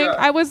something. I think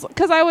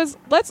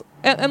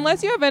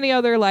unless you have any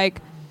other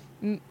like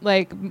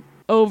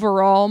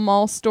overall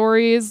mall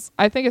stories,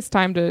 I think it's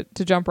time to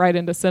jump right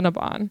into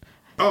Cinnabon.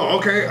 Oh,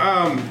 okay.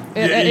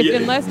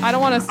 Unless I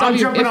don't want to stop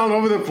you. I'm jumping all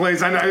over the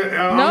place. I'm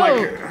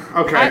like,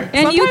 okay.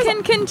 And you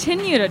can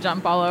continue to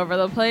jump all over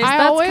the place.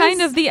 That's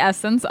kind of the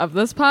essence of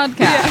this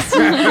podcast.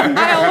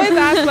 I always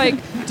ask,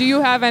 like, do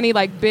you have any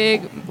like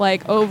big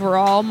like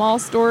overall mall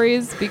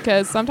stories?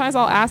 Because sometimes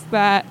I'll ask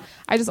that.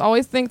 I just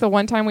always think the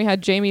one time we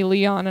had Jamie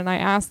Lee on and I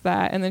asked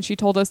that, and then she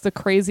told us the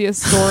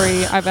craziest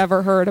story I've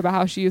ever heard about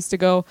how she used to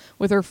go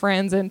with her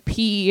friends and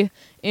pee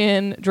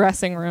in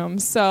dressing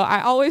rooms. So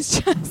I always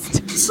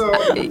just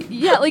make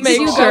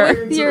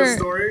sure your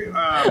story.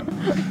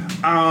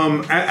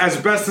 As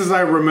best as I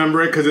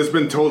remember it, because it's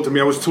been told to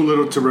me, I was too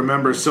little to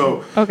remember.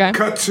 So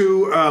cut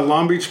to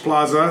Long Beach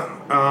Plaza.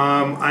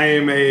 I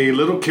am a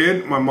little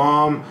kid. My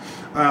mom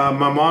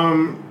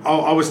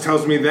always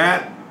tells me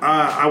that.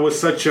 I was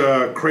such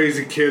a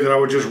crazy kid that I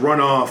would just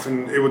run off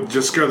and it would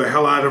just scare the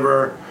hell out of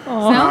her.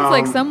 Sounds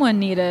like someone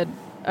needed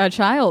a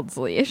child's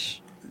leash.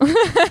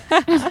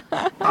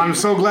 I'm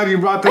so glad you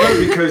brought that up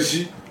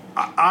because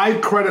I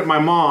credit my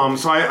mom.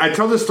 So I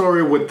tell this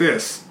story with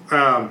this.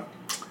 I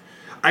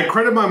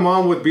credit my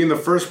mom with being the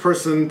first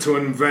person to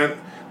invent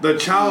the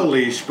child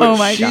leash,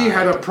 but she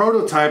had a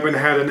prototype and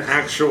had an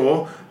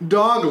actual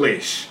dog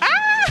leash.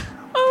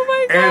 Oh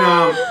my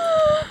God.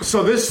 And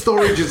so this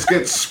story just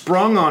gets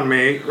sprung on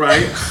me,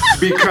 right?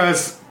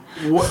 Because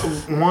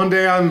one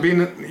day I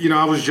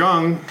was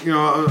young,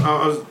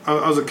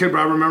 I was a kid, but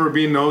I remember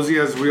being nosy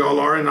as we all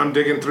are, and I'm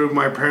digging through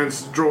my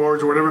parents'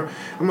 drawers or whatever.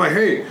 I'm like,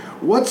 hey,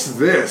 what's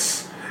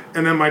this?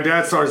 And then my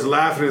dad starts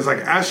laughing. He's like,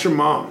 ask your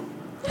mom.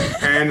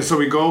 And so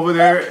we go over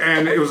there,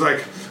 and it was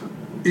like,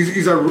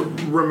 he's like,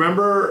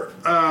 remember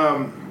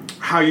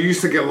how you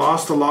used to get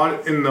lost a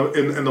lot in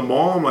the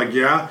mall? I'm like,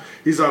 yeah.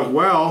 He's like,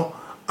 well,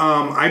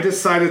 I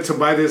decided to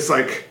buy this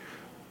like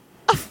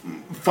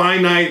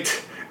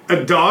finite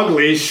dog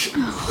leash,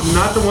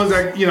 not the ones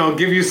that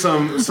give you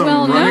some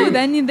well, running. no,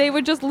 then they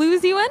would just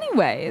lose you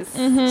anyways.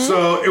 Mm-hmm.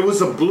 So it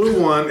was a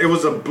blue one. It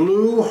was a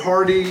blue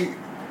Hardy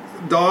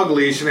dog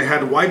leash, and it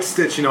had white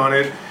stitching on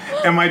it.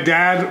 And my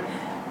dad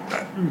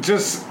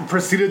just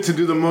proceeded to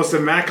do the most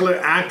immaculate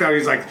act out.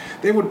 He's like,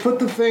 they would put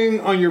the thing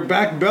on your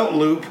back belt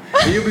loop,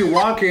 and you'd be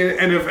walking,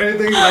 and if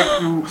anything,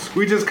 like,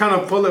 we just kind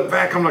of pull it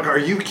back. I'm like, are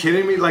you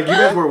kidding me? Like, you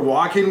guys were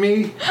walking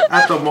me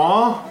at the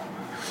mall?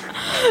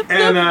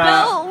 And the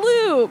belt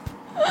loop.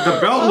 The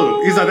belt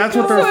loop. He's like, that's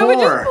what they're so for. It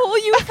would just pull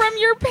you from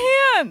your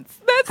pants.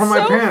 That's from my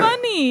so pants.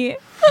 funny.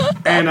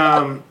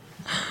 And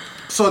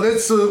so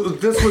this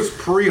was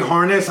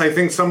pre-harness. I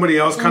think somebody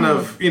else kind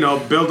of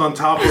built on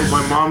top of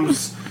my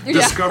mom's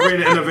discovery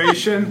and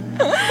innovation.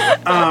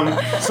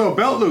 So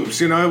belt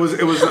loops, it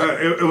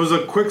was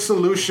a quick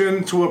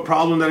solution to a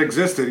problem that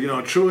existed.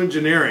 True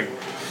engineering.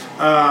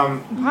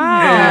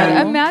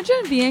 Wow!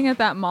 Imagine being at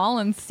that mall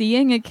and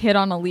seeing a kid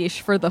on a leash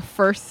for the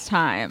first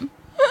time,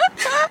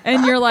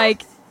 and you're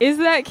like, "Is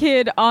that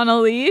kid on a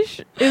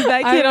leash? Is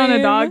that kid on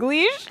a dog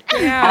leash?"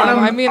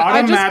 Yeah,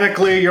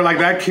 automatically you're like,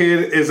 that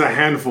kid is a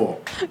handful.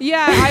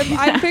 Yeah,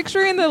 I'm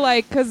picturing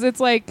because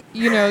it's like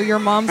your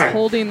mom's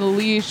holding the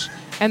leash.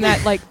 And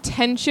that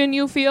tension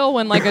you feel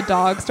when a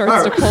dog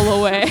starts to pull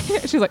away.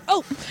 She's like,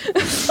 oh.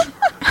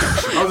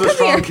 I was a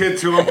strong kid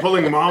too. I'm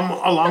pulling mom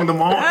along the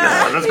mall.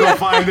 Yeah, let's go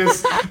find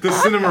this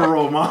cinema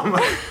roll, mom.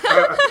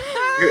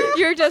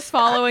 You're just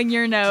following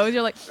your nose.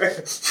 You're like,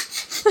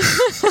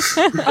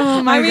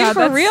 oh my God, for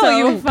that's real, so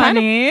you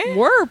funny. Kind of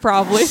were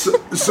probably. So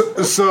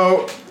those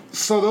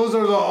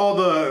are all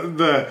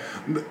the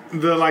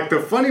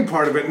funny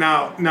part of it.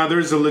 Now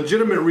there's a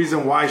legitimate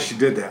reason why she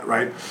did that,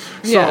 right?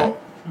 So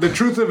the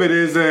truth of it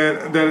is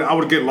that I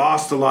would get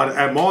lost a lot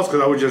at malls because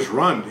I would just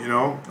run,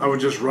 I would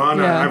just run.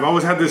 Yeah. I've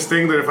always had this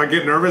thing that if I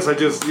get nervous, I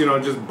just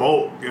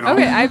bolt,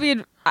 Okay, I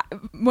mean,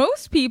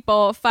 most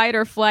people fight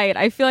or flight.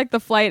 I feel like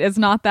the flight is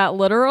not that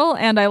literal,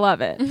 and I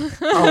love it.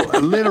 Oh,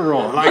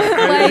 literal.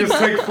 Just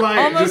take flight.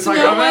 Almost just like,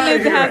 no one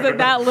has it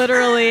that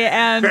literally,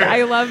 and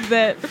I love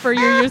that for you.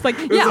 You're just like,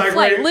 flight.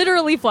 Wait,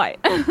 literally flight.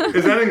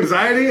 Is that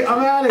anxiety? I'm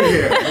out of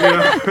here.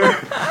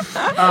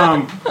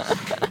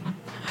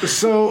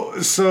 So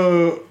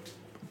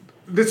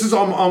this is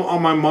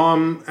on my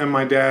mom and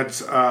my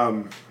dad's,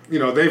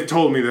 they've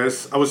told me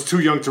this. I was too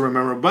young to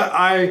remember, but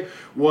I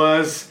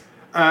was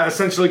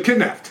essentially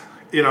kidnapped,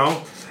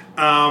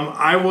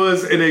 I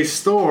was in a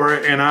store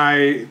and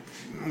I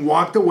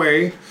walked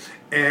away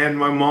and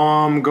my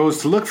mom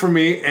goes to look for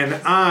me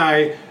and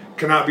I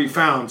cannot be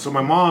found. So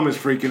my mom is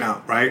freaking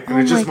out, right? And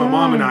it's just my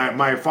mom and I.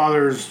 My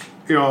father's,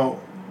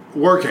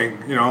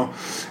 working,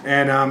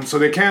 and so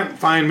they can't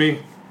find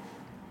me.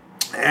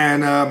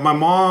 And my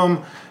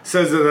mom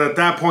says that at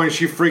that point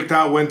she freaked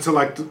out, went to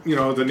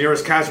the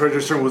nearest cash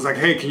register and was like,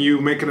 hey, can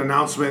you make an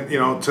announcement,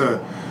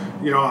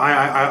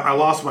 I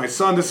lost my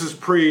son. This is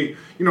pre,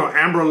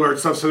 Amber Alert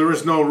stuff, so there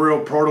was no real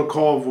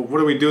protocol of what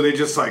do we do. They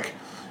just hey,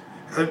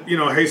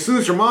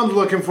 Jesus, your mom's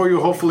looking for you.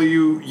 Hopefully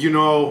you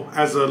know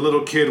as a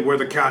little kid where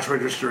the cash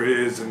register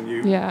is and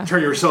you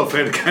turn yourself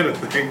in kind of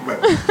thing. But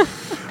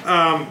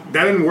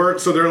that didn't work,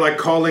 so they're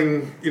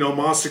calling,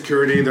 mall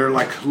security. They're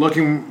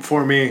looking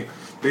for me.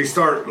 They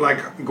start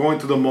going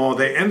to the mall.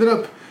 They ended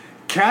up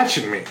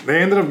catching me.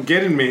 They ended up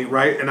getting me,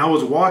 right? And I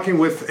was walking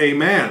with a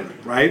man,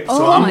 right? Oh,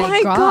 so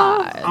my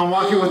God. I'm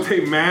walking with a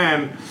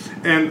man.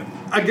 And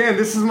again,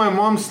 this is my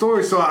mom's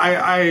story. So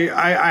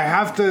I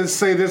have to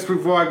say this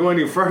before I go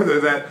any further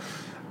that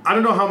I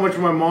don't know how much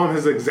my mom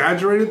has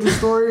exaggerated the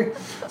story.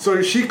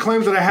 So she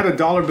claims that I had a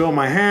dollar bill in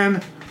my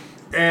hand.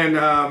 And,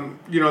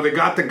 they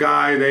got the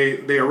guy.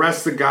 They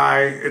arrest the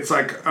guy. It's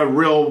a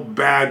real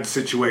bad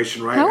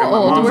situation, right? How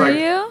old were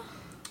you?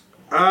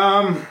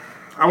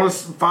 I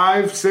was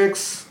 5,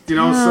 6,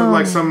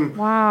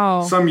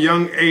 some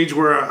young age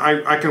where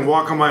I can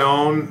walk on my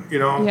own,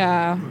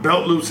 Yeah.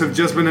 Belt loops have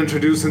just been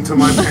introduced into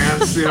my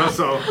pants,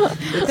 so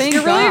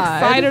you're really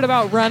excited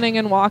about running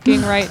and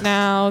walking right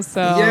now, so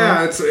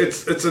yeah,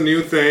 it's a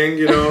new thing,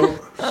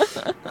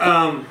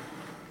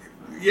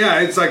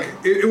 yeah, it's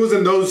it was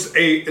in those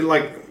 8,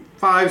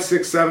 5,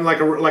 6, 7,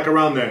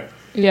 around there.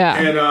 Yeah.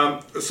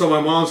 And so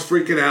my mom's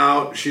freaking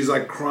out. She's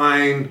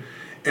crying.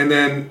 And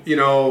then,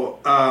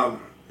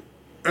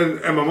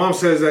 and my mom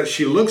says that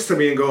she looks to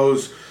me and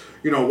goes,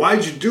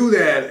 why'd you do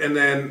that? And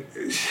then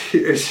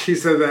she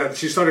said that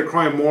she started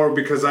crying more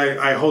because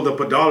I hold up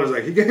 $1.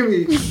 Like, he gave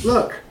me,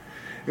 look.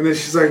 And then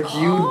she's like,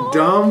 you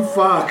dumb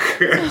fuck.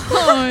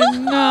 Oh,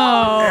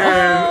 no.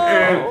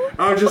 and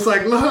I was just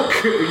like, look,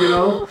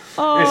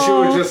 And she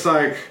was just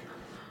like,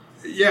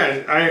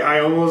 yeah, I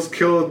almost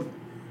killed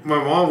my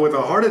mom with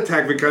a heart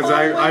attack because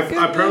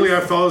apparently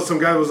I followed some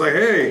guy that was like,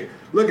 hey,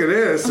 look at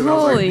this. And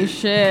Holy I was like,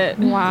 shit.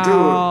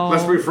 Wow. Dude,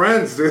 let's be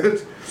friends,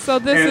 dude. So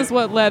this is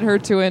what led her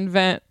to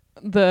invent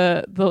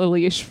the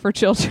leash for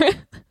children.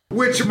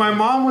 Which my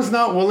mom was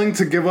not willing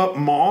to give up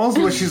malls,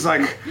 but she's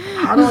like,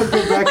 how do I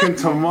get back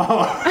into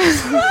malls?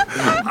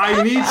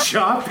 I need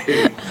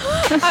shopping.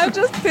 I'm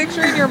just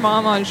picturing your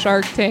mom on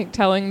Shark Tank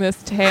telling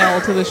this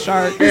tale to the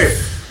sharks. Hey.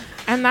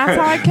 And that's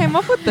how I came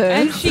up with this.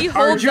 And she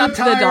holds up the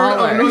dollar. Are you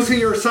tired of losing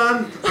your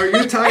son? Are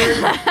you tired?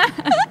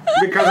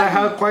 Because I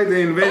have quite the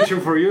invention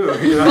for you.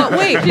 But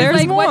wait, there's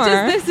like, more. What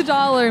does this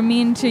dollar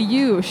mean to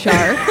you,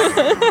 Shark?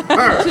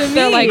 To me,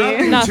 they're like,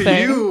 nothing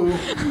to you,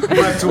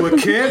 but to a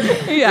kid,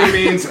 it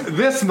means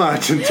this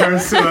much and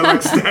turns to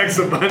like stacks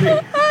of money.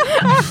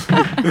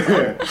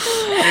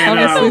 And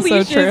Honestly, the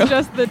leash so true. is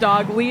just the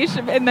dog leash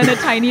and then a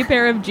tiny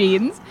pair of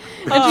jeans.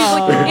 And she's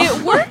like,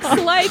 it works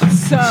like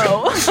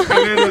so. And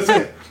then that's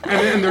it. And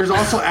then there's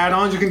also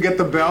add-ons. You can get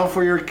the bell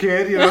for your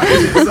kid.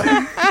 It's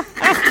like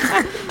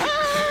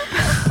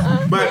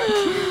but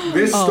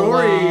this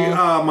story,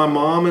 wow. my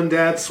mom and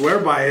dad swear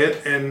by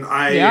it, and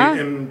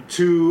I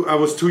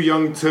was too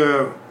young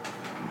to,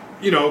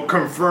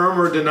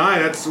 confirm or deny.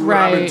 That's what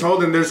I've been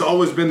told. And there's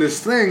always been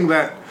this thing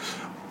that,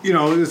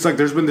 it's like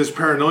there's been this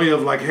paranoia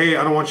of like, hey,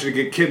 I don't want you to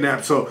get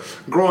kidnapped. So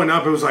growing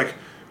up, it was like,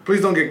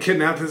 please don't get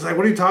kidnapped. It's like,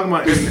 what are you talking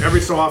about? And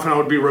every so often, I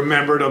would be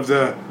remembered of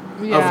the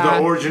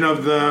origin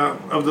of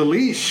the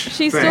leash.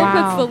 She still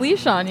puts the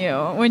leash on you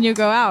when you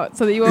go out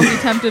so that you won't be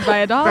tempted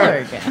by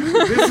 $1 again.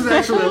 This is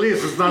actually a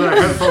leash. It's not a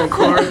headphone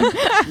cord.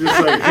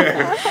 Just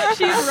like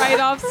she's right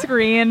off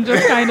screen,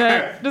 just kind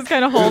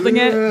of holding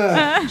it.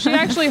 She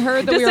actually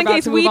heard that just we were in about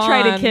case to we move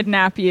try on. to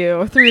kidnap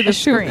you through the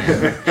screen.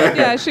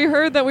 Yeah, she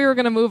heard that we were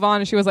going to move on,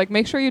 and she was like,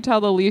 make sure you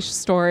tell the leash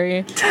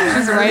story.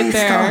 She's right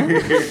there.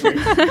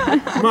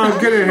 Mom,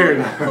 get in here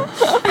now.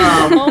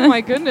 Oh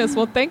my goodness.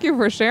 Well, thank you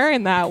for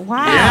sharing that.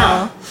 Wow. Yeah.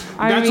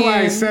 That's why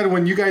I said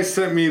when you guys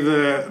sent me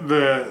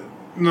the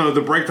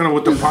breakdown of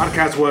what the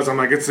podcast was, I'm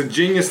like, it's a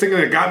genius thing,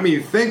 and it got me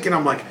thinking.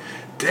 I'm like,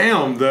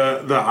 damn,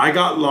 the I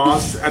got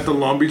lost at the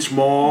Long Beach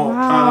Mall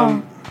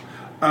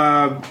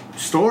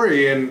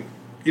story, and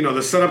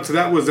the setup to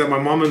that was that my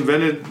mom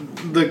invented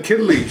the kid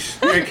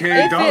leash,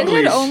 aka dog leash. If it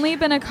had only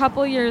been a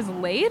couple years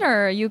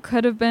later, you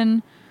could have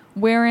been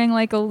wearing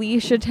like a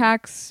leash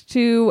attached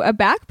to a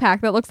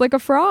backpack that looks like a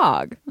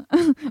frog,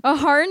 a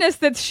harness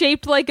that's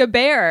shaped like a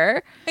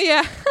bear.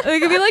 Yeah, they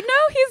could be like, no,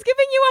 he's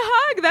giving you a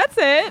hug. That's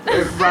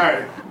it.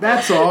 Right.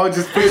 That's all.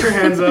 Just put your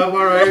hands up,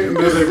 all right, and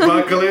then they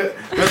buckle it.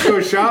 Let's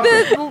go shopping.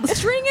 The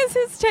string is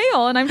his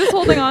tail, and I'm just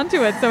holding on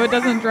to it so it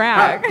doesn't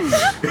drag.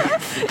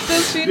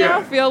 Does she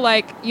now feel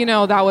like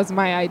that was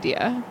my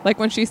idea? Like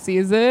when she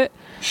sees it,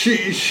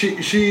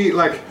 she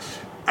like.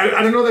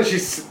 I don't know that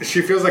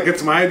she feels like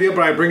it's my idea,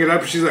 but I bring it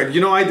up. She's like,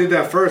 I did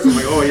that first. I'm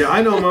like, oh, yeah,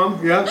 I know,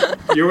 Mom. Yeah,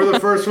 you were the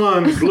first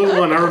one. Blue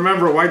one. I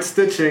remember white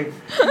stitching.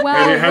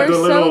 Well, we're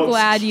so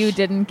glad you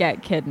didn't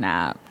get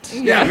kidnapped.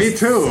 Yeah, me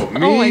too.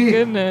 Oh, my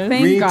goodness.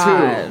 Thank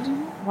God.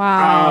 Too.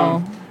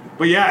 Wow.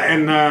 But yeah,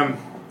 and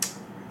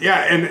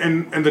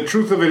the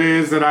truth of it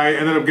is that I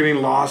ended up getting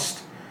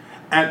lost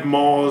at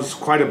malls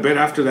quite a bit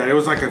after that. It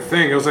was like a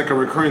thing. It was like a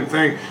recurring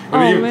thing.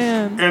 And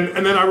man.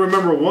 And then I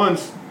remember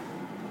once...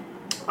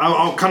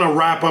 I'll kind of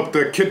wrap up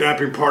the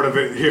kidnapping part of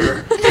it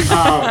here.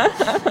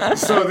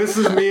 So this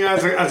is me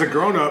as a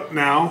grown-up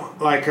now.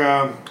 Like,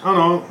 I don't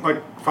know,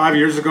 like 5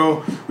 years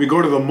ago, we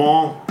go to the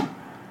mall,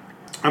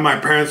 and my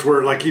parents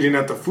were, like, eating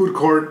at the food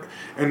court.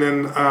 And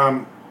then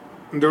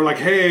they're like,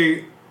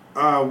 hey,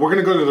 we're going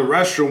to go to the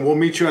restroom. We'll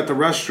meet you at the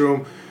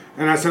restroom.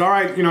 And I said, all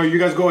right, you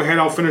guys go ahead.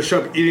 I'll finish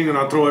up eating, and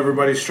I'll throw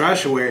everybody's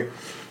trash away.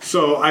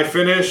 So I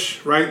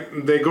finish, right?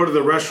 They go to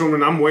the restroom,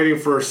 and I'm waiting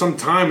for some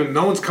time, and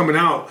no one's coming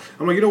out.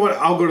 I'm like, you know what?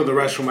 I'll go to the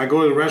restroom. I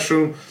go to the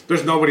restroom.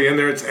 There's nobody in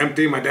there. It's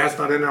empty. My dad's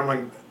not in there. I'm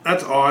like,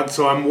 that's odd.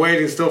 So I'm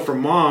waiting still for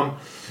Mom.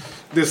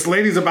 This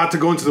lady's about to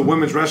go into the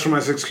women's restroom.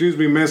 I said, excuse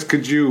me, miss,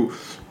 could you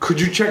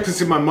check to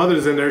see if my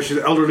mother's in there? She's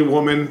an elderly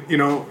woman,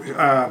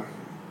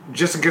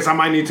 just in case I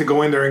might need to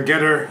go in there and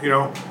get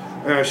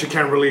her, she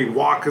can't really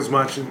walk as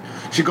much. And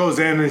she goes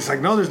in, and it's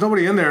like, no, there's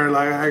nobody in there.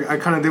 Like, I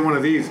kind of did one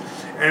of these.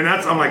 And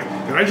I'm like,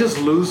 did I just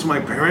lose my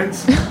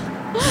parents?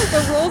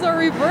 The roles are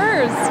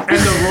reversed. And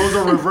the roles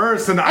are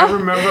reversed. And I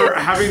remember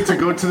having to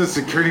go to the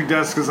security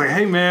desk. It's like,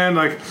 hey, man,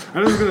 like, I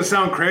know this is going to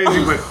sound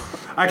crazy, but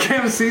I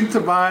can't seem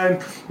to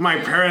find my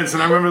parents.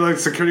 And I remember, like,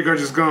 security guard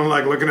just going,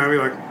 like, looking at me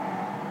like,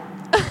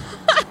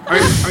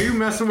 are you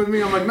messing with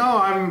me? I'm like, no,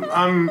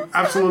 I'm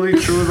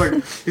absolutely true. Like,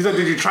 he's like,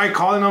 did you try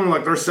calling them?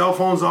 Like, their cell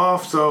phone's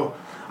off. So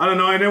I don't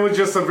know, and it was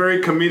just a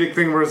very comedic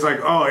thing where it's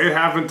like, oh, it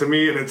happened to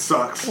me and it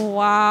sucks.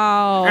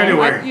 Wow.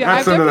 Anyway,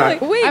 that's into that.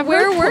 Wait,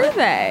 where were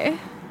they?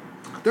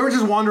 They were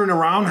just wandering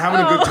around, having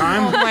a good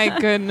time. Oh my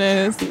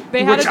goodness.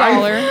 They had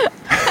 $1.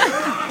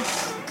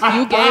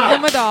 You gave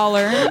them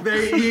 $1.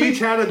 They each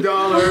had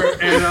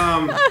 $1,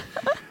 and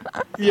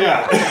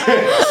yeah.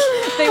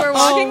 They were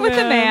walking with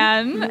the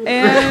man,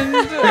 and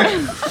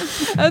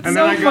that's and so then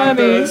I got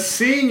funny. the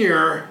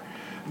senior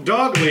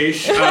dog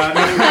leash.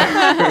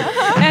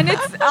 and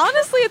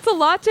it's a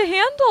lot to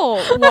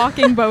handle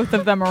walking both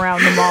of them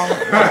around the mall.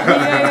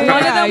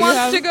 One of them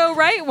wants to go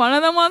right, one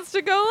of them wants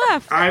to go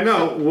left. I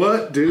know.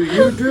 What do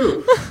you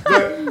do?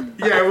 But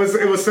yeah, it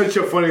was such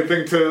a funny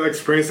thing to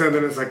experience that. And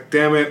then it's like,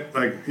 damn it,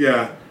 like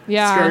Yeah.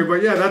 scary.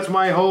 But yeah, that's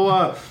my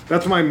whole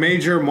that's my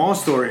major mall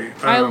story.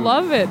 I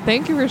love it.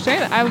 Thank you for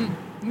sharing it.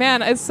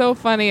 Man, it's so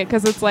funny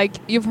because it's like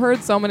you've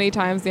heard so many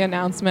times the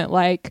announcement,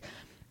 like,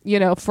 you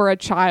know, for a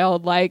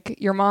child, like,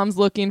 your mom's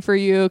looking for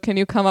you. Can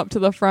you come up to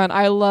the front?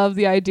 I love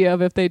the idea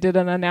of if they did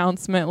an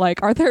announcement,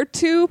 like, are there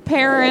 2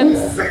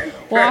 parents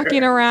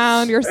walking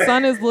around? Your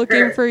son is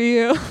looking for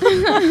you.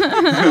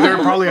 They're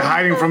probably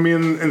hiding from me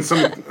in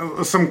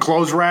some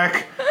clothes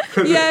rack.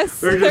 Yes,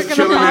 they're just gonna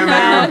chilling pop in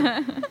out.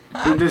 there.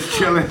 They're just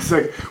chilling. It's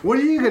like, what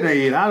are you gonna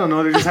eat? I don't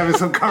know. They're just having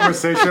some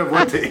conversation of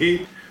what to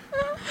eat.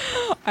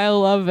 I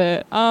love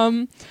it.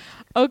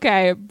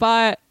 Okay,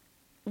 but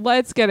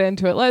let's get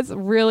into it. Let's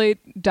really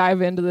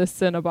dive into this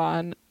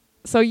Cinnabon.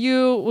 So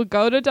you would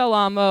go to Del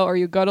Amo or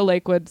you go to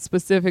Lakewood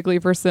specifically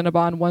for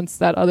Cinnabon once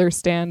that other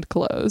stand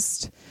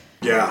closed.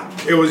 Yeah,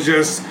 it was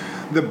just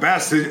the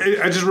best.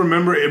 I just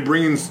remember it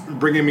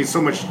bringing me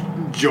so much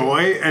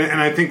joy,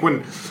 and I think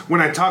when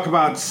I talk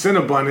about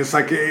Cinnabon, it's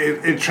like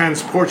it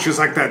transports you. It's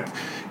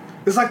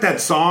like that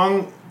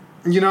song,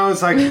 you know.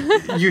 It's like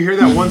you hear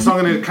that one song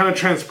and it kind of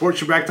transports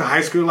you back to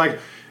high school, like.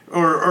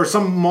 Or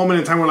some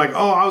moment in time where like,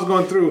 oh, I was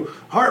going through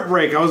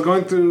heartbreak. I was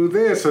going through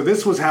this, or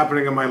this was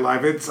happening in my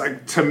life. It's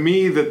like, to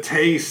me, the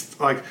taste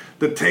buds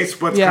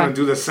kind of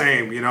do the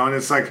same, you know? And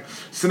it's like,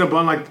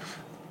 Cinnabon, like,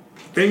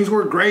 things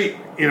were great,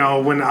 you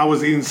know, when I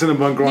was eating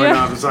Cinnabon growing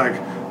up. It's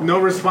like, no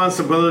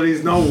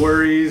responsibilities, no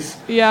worries.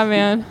 Yeah,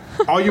 man.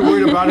 All you're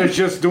worried about is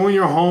just doing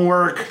your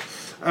homework,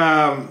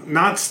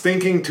 not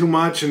stinking too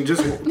much, and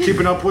just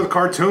keeping up with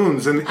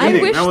cartoons and eating.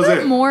 I wish that was that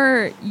it.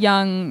 more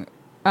young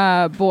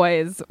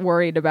boys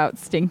worried about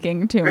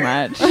stinking too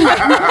much.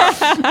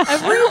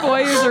 Every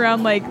boy is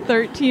around like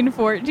 13,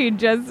 14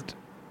 just...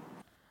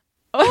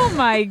 Oh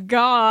my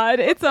God,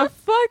 it's a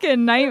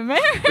fucking nightmare.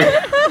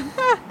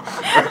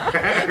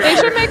 They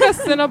should make a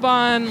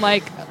Cinnabon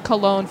like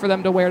cologne for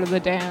them to wear to the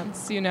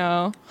dance, you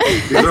know.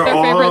 These are their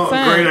all favorite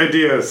scent. great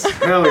ideas.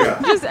 Hell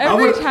yeah. Just I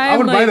every would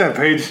time buy that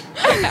page.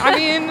 I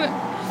mean,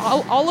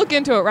 I'll look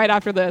into it right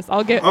after this.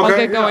 I'll get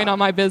going on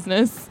my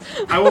business.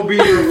 I will be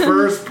your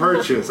first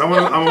purchase. I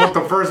want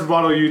the first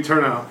bottle you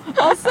turn out.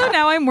 Also,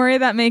 now I'm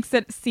worried that makes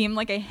it seem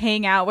like I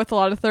hang out with a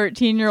lot of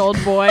 13-year-old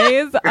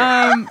boys.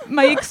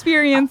 My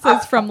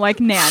experiences from like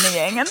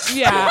nannying.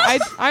 Yeah,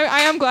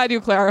 I am glad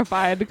you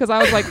clarified because I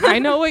was like, I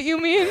know what you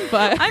mean,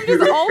 but I'm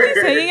just always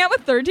hanging out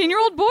with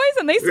 13-year-old boys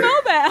and they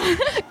smell bad.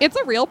 It's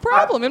a real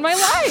problem in my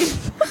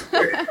life.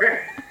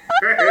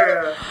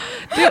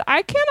 Dude,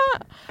 I can't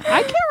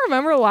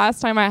remember the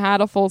last time I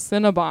had a full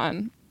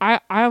Cinnabon.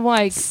 I'm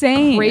like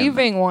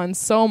craving one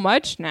so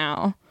much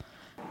now.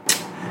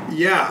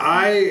 Yeah,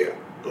 I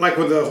like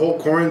when the whole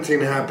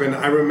quarantine happened.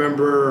 I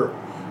remember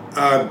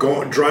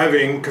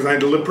driving because I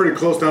live pretty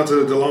close down to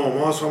the Del Amo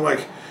Mall. So I'm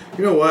like,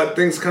 you know what?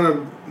 Things kind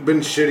of been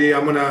shitty.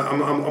 I'm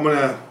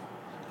gonna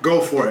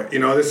go for it. You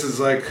know, this is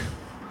like.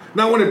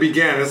 Not when it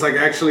began. It's like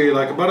actually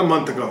like about a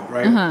month ago,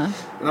 right? Uh-huh.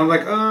 And I'm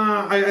like,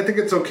 I think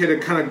it's okay to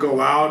kind of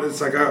go out. It's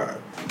like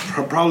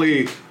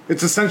probably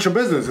it's essential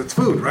business. It's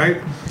food,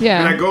 right? Yeah.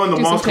 And I go in the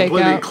mall's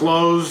completely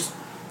closed.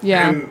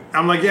 Yeah. And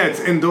I'm like, yeah, it's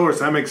indoors.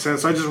 That makes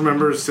sense. So I just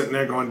remember sitting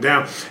there going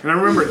down, and I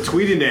remember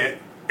tweeting it.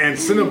 And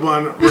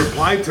Cinnabon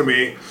replied to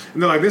me,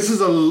 and they're like, "This is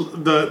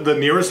the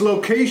nearest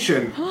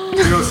location.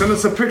 You know, send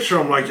us a picture."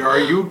 I'm like, "Are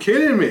you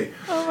kidding me?"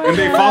 And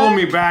they follow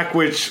me back,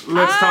 which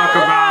let's talk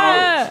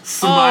about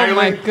smiling. Oh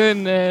my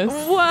goodness!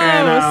 Whoa,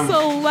 and,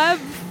 celeb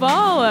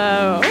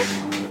follow.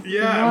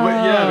 Yeah, but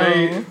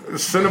yeah,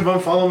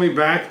 Cinnabon follow me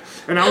back,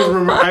 and I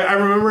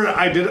remember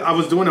I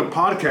was doing a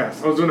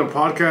podcast. I was doing a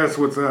podcast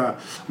with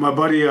my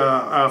buddy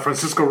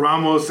Francisco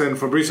Ramos and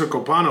Fabricio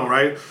Copano,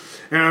 right?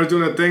 And I was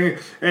doing a thing,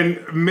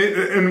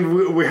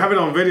 and we have it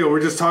on video. We're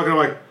just talking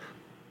like,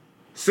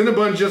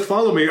 Cinnabon just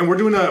follow me. And we're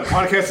doing a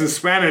podcast in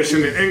Spanish,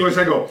 and in English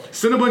I go,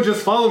 Cinnabon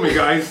just follow me,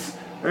 guys.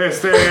 And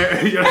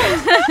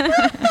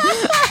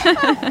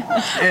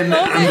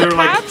they're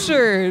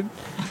captured.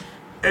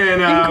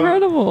 And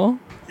incredible.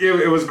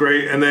 It was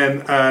great. And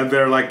then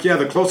they're like, yeah,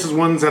 the closest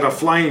one's at a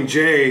Flying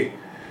J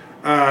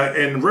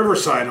in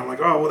Riverside. I'm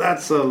like, oh, well,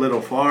 that's a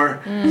little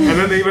far. And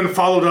then they even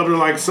followed up. They're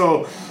like,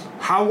 so...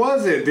 how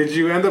was it? Did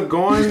you end up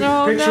going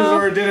pictures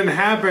or it didn't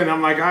happen?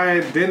 I'm like,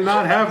 it did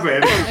not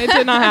happen. It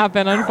did not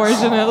happen,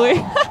 unfortunately.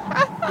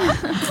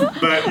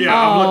 But yeah,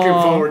 I'm looking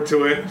forward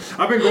to it.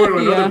 I've been going to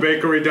another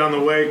bakery down the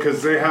way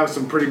because they have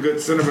some pretty good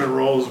cinnamon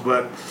rolls.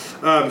 But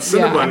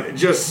Cinnabon,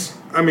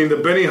 the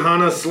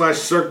Benihana /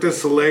 Cirque du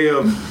Soleil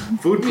of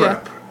food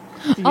prep.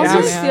 Also,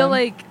 I feel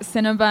like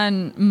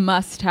Cinnabon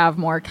must have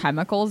more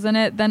chemicals in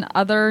it than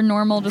other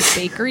normal just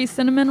bakery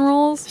cinnamon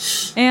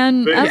rolls.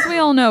 And as we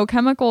all know,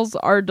 chemicals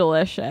are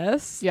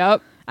delicious.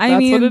 Yep. I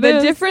mean, the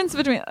difference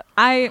between...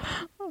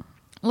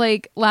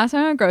 last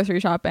time I went grocery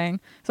shopping,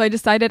 so I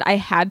decided I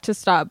had to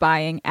stop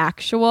buying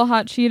actual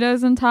hot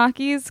Cheetos and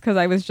Takis because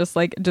I was just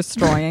like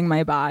destroying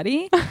my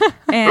body.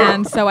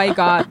 And so I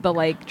got the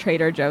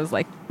Trader Joe's,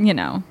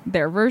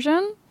 their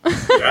version.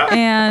 Yeah.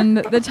 And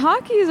the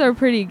Takis are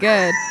pretty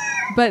good.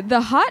 But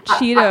the hot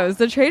Cheetos,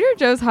 the Trader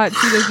Joe's hot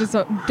Cheetos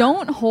just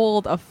don't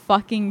hold a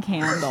fucking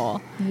candle.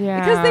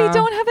 Yeah. Because they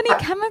don't have any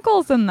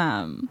chemicals in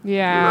them.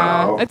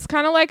 Yeah. No. It's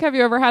kind of like, have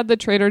you ever had the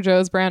Trader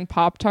Joe's brand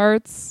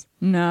Pop-Tarts?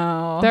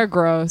 No. They're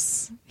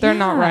gross. They're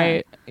not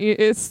right.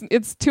 It's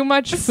too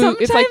much food.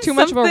 Sometimes it's like too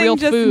much of a real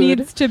just food.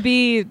 Needs to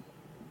be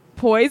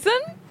poison.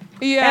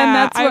 Yeah. And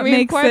that's what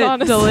makes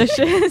it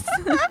delicious.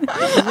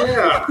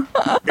 Yeah.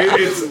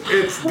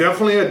 It's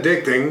definitely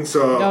addicting.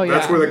 So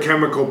that's where the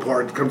chemical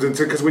part comes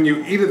into. Because when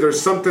you eat it,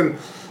 there's something...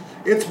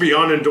 It's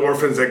beyond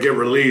endorphins that get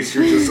released.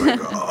 You're just like,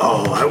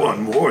 oh, I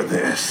want more of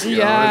this. You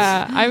know,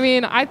 I'm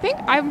trying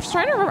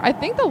to remember. I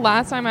think the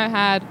last time I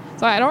had,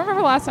 so I don't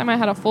remember the last time I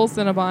had a full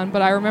Cinnabon,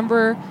 but I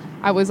remember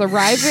I was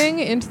arriving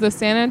into the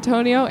San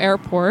Antonio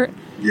airport.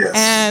 Yes.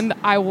 And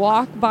I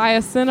walk by a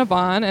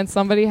Cinnabon and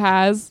somebody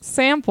has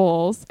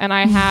samples and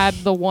I had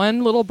the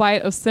one little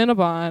bite of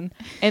Cinnabon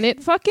and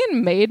it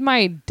fucking made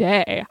my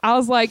day. I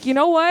was like, you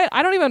know what?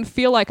 I don't even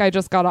feel like I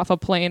just got off a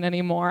plane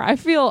anymore. I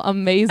feel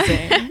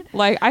amazing.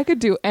 Like I could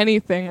do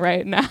anything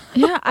right now.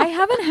 Yeah, I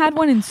haven't had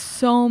one in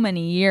so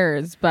many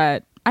years,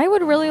 but I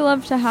would really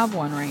love to have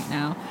one right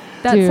now.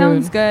 That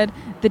sounds good.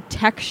 The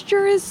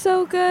texture is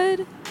so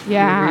good.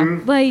 Yeah.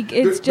 Mm-hmm. Like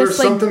it's just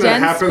like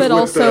dense but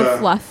also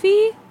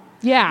fluffy.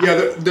 Yeah.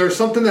 Yeah, there's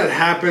something that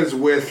happens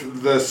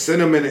with the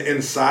cinnamon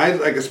inside,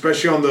 like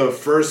especially on the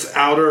first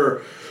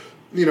outer,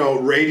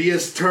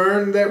 radius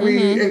turn that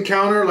we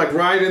encounter, like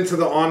right into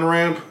the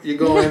on-ramp you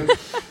go in.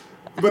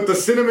 But the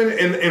cinnamon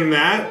in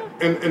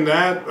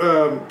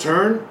that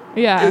turn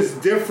is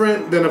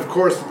different than, of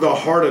course, the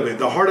heart of it.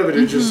 The heart of it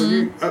is just...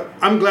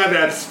 I'm glad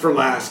that's for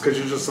last because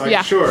you're just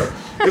like, sure.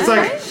 It's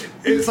like...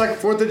 It's like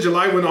 4th of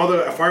July when all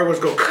the fireworks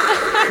go.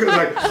 It's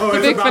like, oh,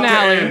 it's about to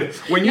end.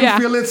 When you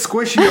feel it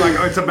squishy, you're like,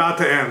 oh, it's about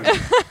to end.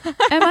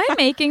 Am I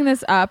making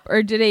this up,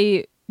 or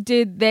did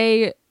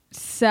they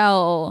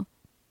sell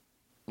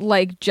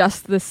like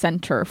just the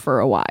center for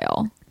a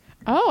while?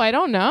 Oh, I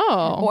don't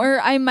know. Or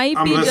I might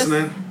just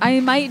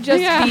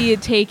be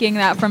taking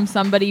that from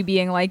somebody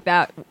being like,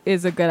 that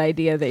is a good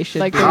idea. They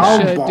should do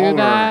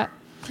that.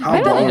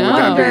 I don't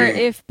wonder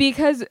if,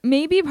 because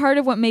maybe part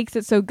of what makes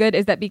it so good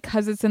is that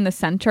because it's in the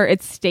center,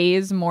 it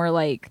stays more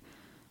like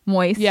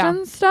moist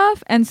and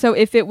stuff. And so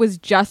if it was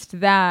just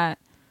that.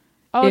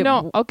 Oh,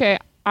 no. Okay.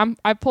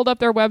 I pulled up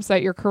their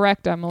website. You're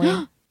correct,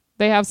 Emily.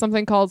 They have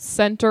something called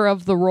Center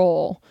of the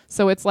Roll.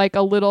 So it's like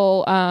a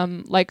little,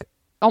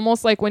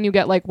 almost like when you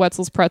get like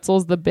Wetzel's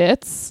Pretzels, the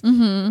bits,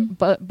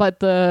 but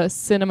the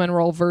cinnamon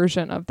roll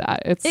version of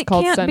that. It's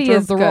called Center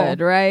of the Roll.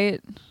 Right?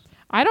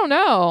 I don't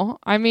know.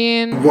 I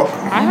mean,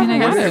 I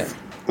haven't had it.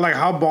 Like,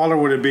 how baller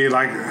would it be?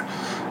 Like,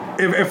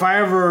 if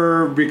I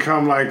ever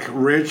become like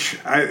rich,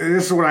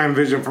 this is what I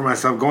envision for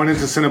myself: going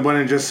into Cinnabon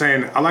and just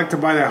saying, "I like to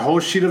buy that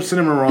whole sheet of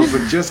cinnamon rolls,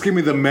 but just give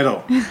me the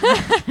middle.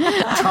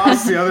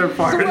 Toss the other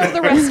part. Throw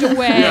the rest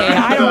away.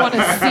 I don't want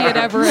to see it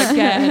ever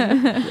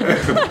again."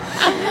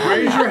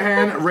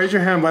 Raise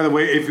your hand. By the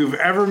way, if you've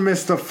ever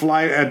missed a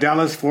flight at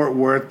Dallas Fort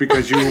Worth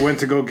because you went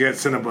to go get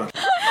Cinnabon.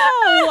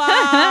 Oh,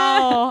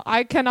 wow.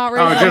 I cannot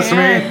raise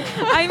my hand.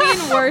 Me? I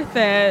mean, worth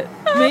it.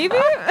 Maybe?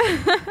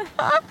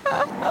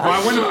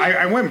 Well,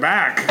 I went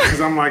back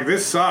because I'm like,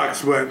 this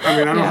sucks, but I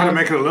mean, I know how to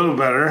make it a little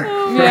better.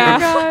 Oh, my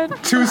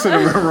God. 2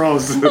 cinnamon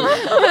rolls.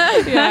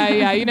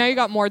 Yeah. You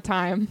got more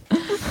time.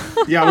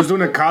 Yeah, I was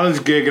doing a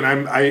college gig and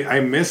I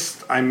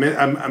missed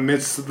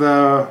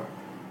the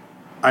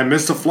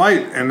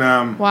flight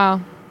and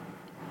wow.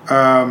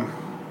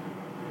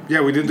 Yeah,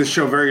 we did the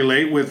show very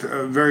late with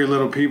very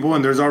little people,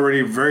 and there's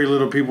already very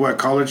little people at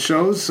college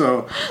shows.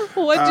 So,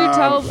 what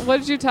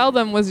did you tell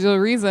them was the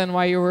reason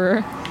why you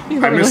were?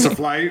 I missed the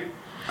flight.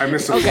 I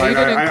missed the flight. You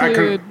didn't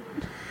include.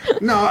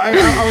 No, I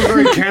was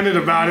very candid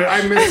about it.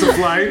 I missed the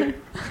flight.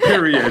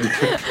 Period.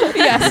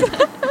 Yes.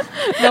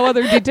 No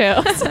other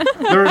details.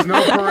 There was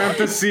no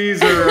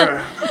parentheses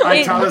or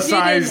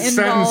italicized sentence. It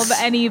didn't involve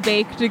any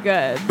baked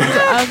goods.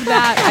 Of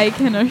that, I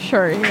can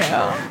assure you.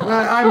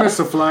 I missed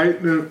the flight.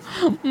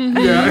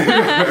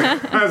 Yeah.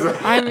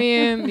 I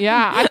mean,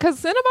 yeah,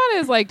 because Cinnabon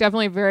is like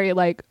definitely very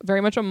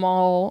much a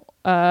mall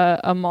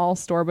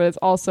store, but it's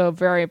also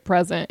very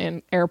present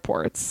in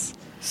airports.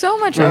 So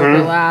much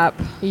overlap.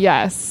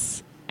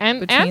 Yes,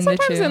 and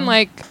sometimes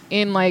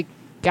in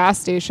gas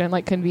station,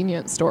 like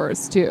convenience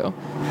stores too.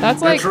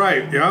 That's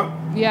right. Yep.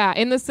 Yeah,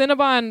 in the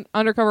Cinnabon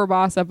Undercover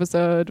Boss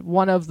episode,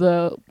 one of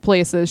the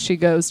places she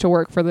goes to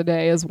work for the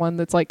day is one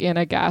that's like in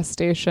a gas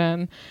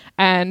station,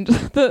 and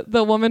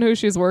the woman who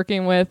she's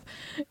working with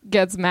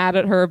gets mad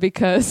at her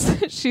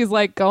because she's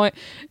like going,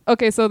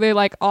 okay, so they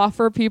like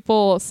offer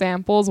people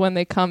samples when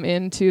they come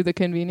into the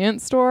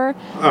convenience store,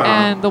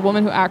 and the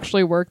woman who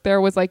actually worked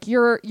there was like,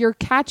 you're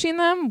catching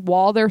them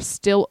while they're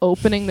still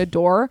opening the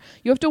door.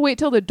 You have to wait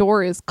till the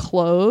door is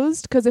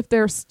closed, because if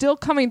they're still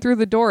coming through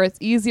the door, it's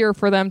easier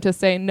for them to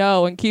say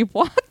no and keep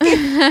walking.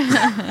 And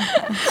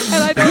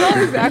I don't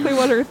know exactly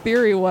what her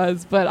theory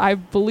was, but I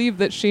believe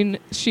that she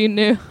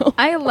knew.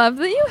 I love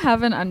that you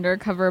have an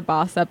Undercover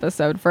Boss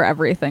episode for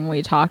everything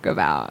we talk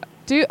about.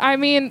 I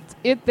mean,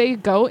 they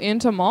go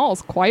into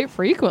malls quite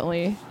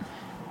frequently.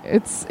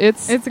 It's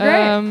great.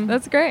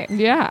 That's great.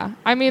 Yeah.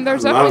 I mean,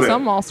 there's definitely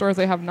some mall stores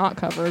they have not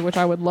covered, which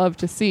I would love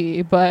to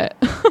see, but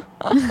they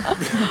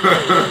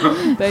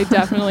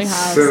definitely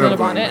have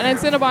Cinnabon. And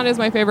Cinnabon is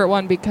my favorite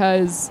one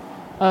because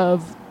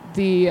of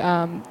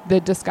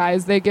the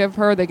disguise they give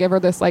her. They give her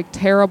this like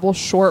terrible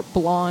short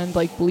blonde,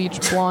 like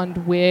bleach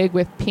blonde wig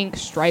with pink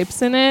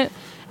stripes in it.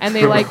 And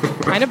they like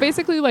kind of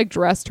basically like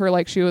dressed her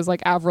like she was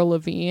like Avril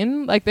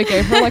Lavigne. Like they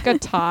gave her like a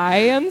tie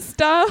and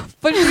stuff,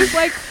 but she's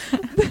like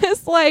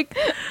this like,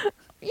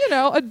 you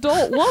know,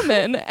 adult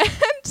woman.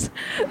 And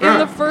in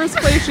the first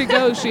place she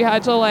goes, she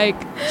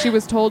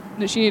was told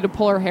that she needed to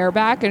pull her hair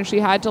back, and she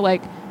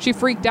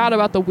freaked out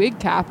about the wig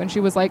cap, and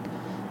she was like,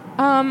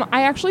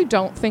 I actually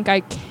don't think I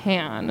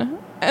can.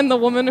 And the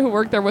woman who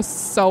worked there was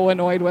so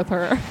annoyed with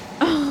her.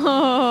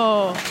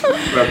 Oh,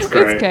 that's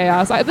great. It's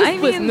chaos.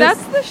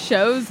 That's the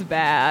show's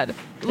bad.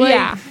 Like,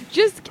 yeah.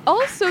 Just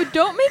also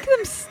don't make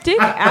them stick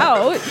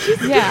out.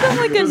 Just give them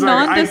like a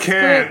nondescript.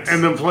 I can't.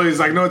 And the employee's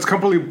like, no, it's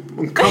company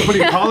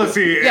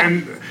policy. Yeah.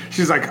 And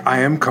she's like,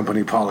 I am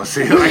company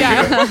policy. Like,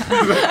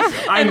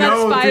 I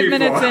know that's 5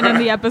 minutes in, and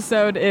the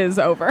episode is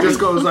over. Just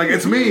goes like,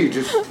 it's me.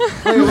 Just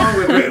play along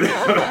with it.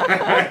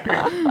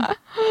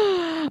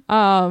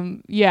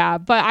 Yeah,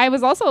 but I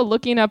was also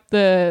looking up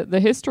the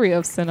history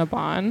of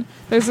Cinnabon.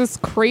 There's this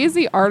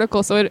crazy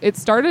article. So it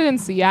started in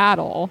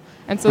Seattle,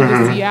 and so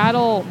the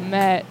Seattle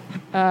Met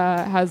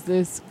has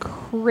this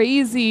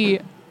crazy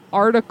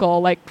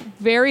article, like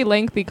very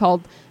lengthy,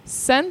 called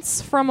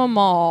 "Scents from a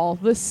Mall: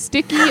 The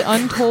Sticky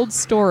Untold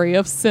Story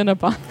of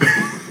Cinnabon."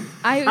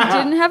 I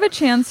didn't have a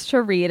chance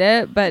to read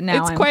it, but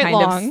now I'm kind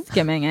of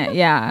skimming it.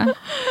 Yeah.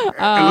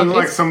 It looked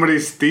like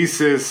somebody's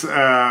thesis,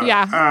 paper.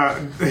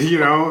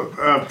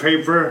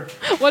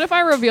 What if I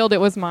revealed it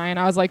was mine?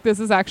 I was like, this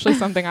is actually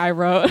something I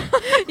wrote.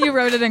 You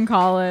wrote it in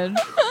college.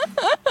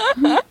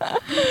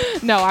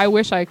 No, I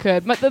wish I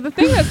could. But the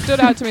thing that stood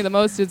out to me the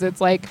most is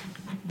it's like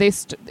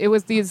it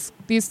was these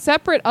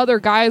separate other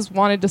guys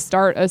wanted to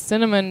start a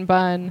cinnamon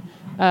bun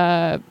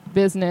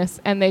business,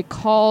 and they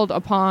called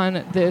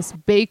upon this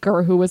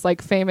baker who was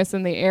like famous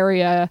in the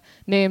area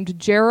named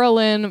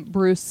Geraldine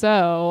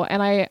Brousseau.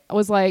 And I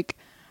was like,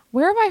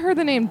 where have I heard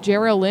the name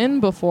Geraldine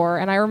before?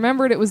 And I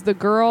remembered it was the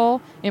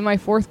girl in my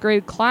 4th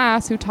grade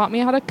class who taught me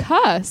how to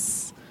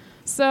cuss.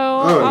 So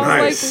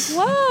I was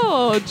like,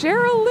 whoa,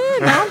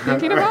 Geraldine, now I'm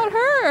thinking about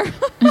her.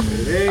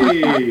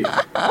 Hey,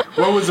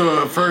 what was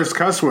the first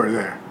cuss word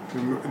there?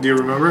 Do you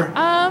remember?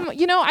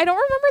 I don't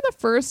remember the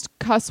first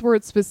cuss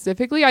word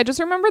specifically. I just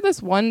remember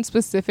this one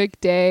specific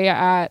day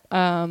at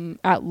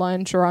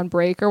lunch or on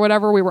break or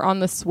whatever. We were on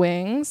the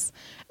swings,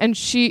 and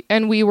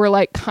we were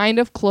like kind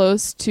of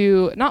close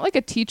to, not like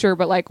a teacher,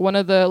 but like one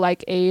of the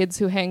like aides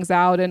who hangs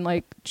out and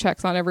like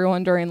checks on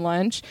everyone during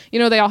lunch. You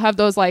know, they all have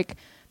those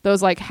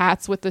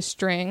hats with the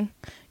string,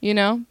 you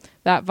know,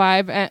 that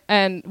vibe.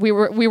 And we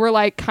were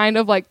like kind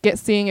of like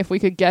seeing if we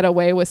could get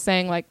away with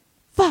saying like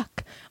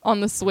fuck on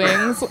the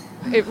swings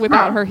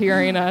without her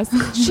hearing us.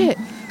 Shit.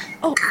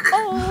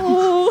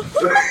 Oh.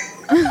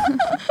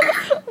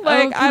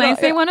 Can I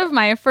say one of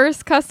my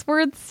first cuss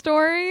word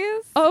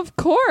stories? Of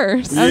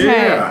course.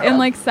 Yeah. Okay. In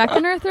like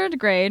 2nd or 3rd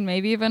grade,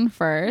 maybe even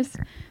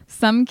 1st,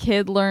 some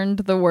kid learned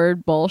the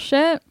word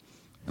bullshit.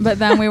 But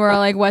then we were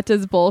like, what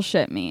does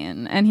bullshit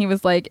mean? And he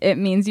was like, it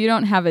means you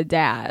don't have a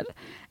dad.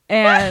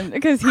 And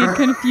because he'd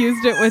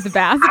confused it with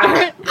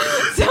bastard.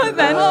 So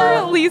then for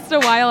at least a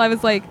while, I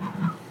was like,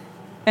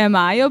 am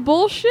I a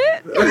bullshit?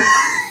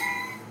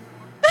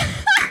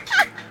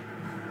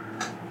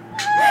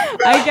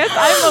 I guess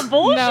I'm a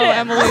bullshit. No,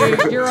 Emily,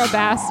 you're a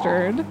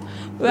bastard.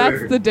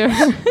 That's the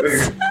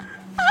difference.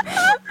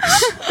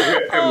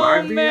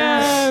 Oh,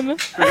 man.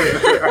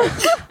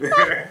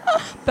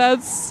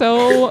 That's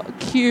so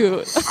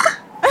cute.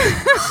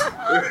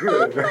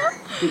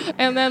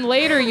 And then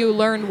later you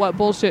learned what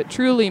bullshit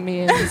truly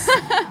means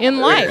in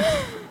life.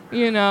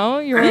 You know,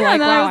 you were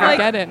like, wow, I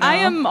get it now. I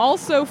am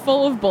also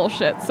full of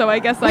bullshit, so I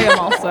guess I am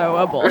also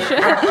a bullshit.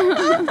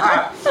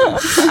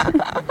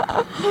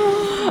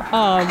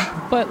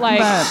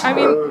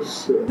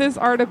 This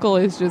article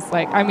is just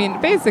like,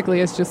 basically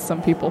it's just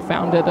some people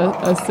founded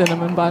a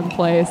cinnamon bun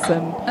place,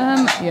 and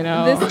I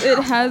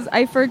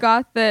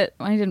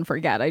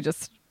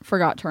just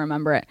forgot to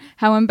remember it.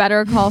 How in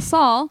Better Call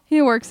Saul,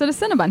 he works at a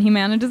Cinnabon. He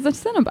manages a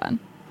Cinnabon.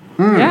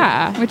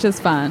 Yeah. which is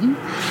fun.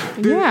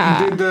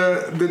 Did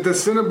the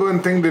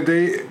Cinnabon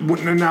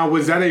thing, now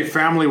was that a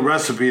family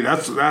recipe?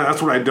 That's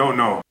what I don't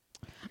know.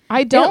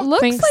 I don't It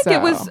looks think like so.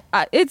 it was.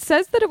 It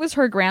says that it was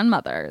her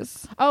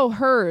grandmother's. Oh,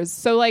 hers.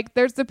 So like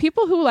there's the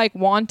people who like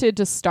wanted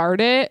to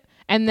start it,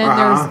 and then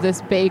there's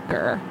this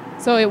baker.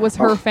 So it was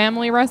her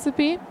family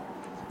recipe.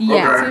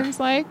 Yeah. It seems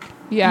like.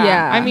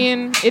 Yeah. I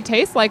mean, it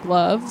tastes like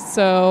love,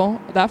 so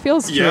that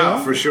feels true.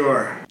 Yeah, for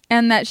sure.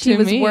 And that she To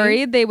was me.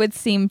 worried they would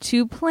seem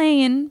too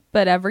plain,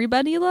 but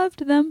everybody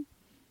loved them.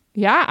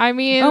 Yeah, I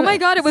mean, Oh my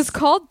god, it was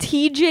called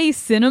TJ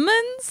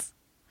Cinnamons?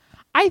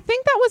 I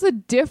think that was a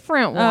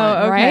different one, Oh,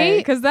 okay. right?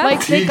 Because that's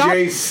like they got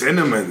TJ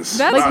Cinnamons.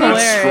 That's Wow,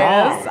 hilarious.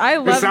 strong. I It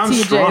love sounds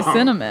TJ strong.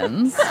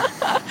 Cinnamons.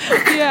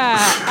 Yeah,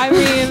 I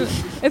mean,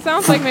 it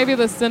sounds like maybe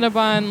the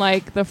Cinnabon,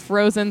 like the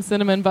frozen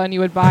cinnamon bun you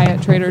would buy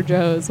at Trader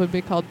Joe's, would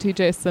be called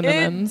TJ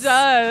Cinnamons. It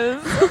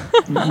does.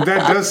 That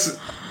does.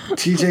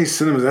 TJ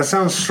Cinnamons. That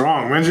sounds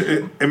strong.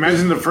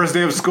 Imagine the first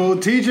day of school.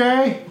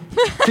 TJ?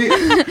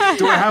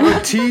 Do I have a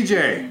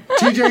TJ?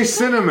 TJ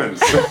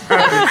Cinnamons.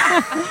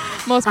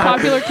 Most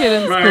popular kid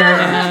in school,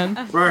 man.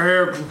 Right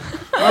here.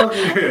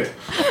 Okay.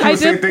 I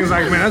say did- things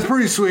like, man, that's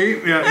pretty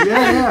sweet.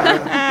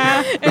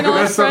 Yeah. And all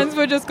his That's so- friends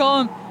would just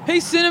call him, hey,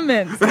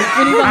 Cinnamons. When he's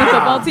on the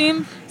football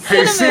team,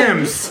 Hey,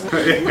 Cinnamons. Sims.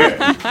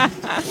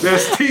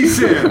 That's T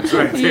Sims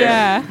right there.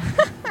 Yeah.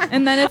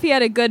 And then if he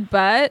had a good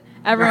butt,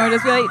 everyone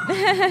would just be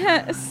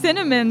like,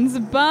 Cinnamons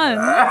buns.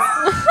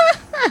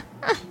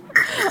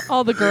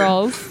 All the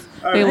girls,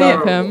 they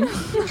love love him.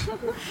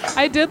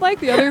 I did like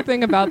the other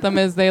thing about them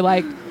is they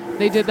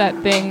did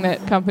that thing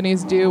that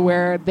companies do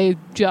where they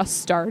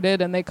just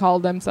started and they call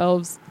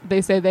themselves,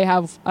 they say they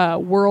have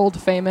world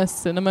famous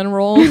cinnamon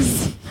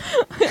rolls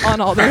on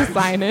all their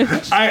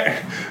signage.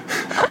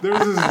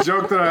 There's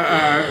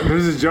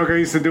this joke I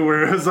used to do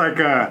where it was like,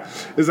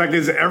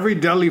 is every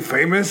deli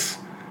famous?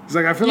 It's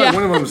like, I feel like Yeah.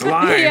 one of them's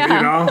lying, Yeah.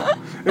 you know?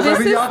 It's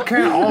like, y'all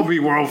can't all be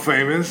world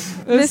famous.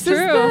 It's This is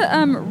true.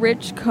 the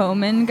Rich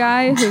Komen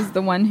guy, who's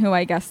the one who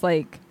I guess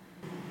like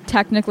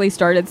technically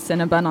started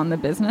Cinnabon on the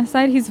business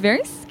side. He's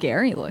very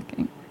scary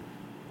looking.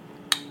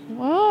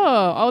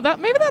 Whoa. Oh,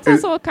 that's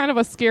also a kind of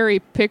a scary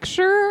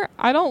picture.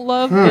 I don't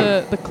love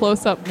the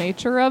close up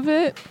nature of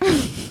it.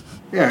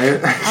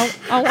 Yeah.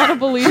 I want to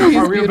believe he's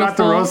Are we beautiful. about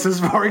to roast this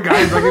poor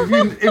guy?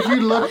 Like, if you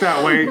look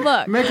that way,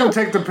 Look. make him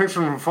take the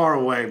picture from far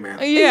away, man.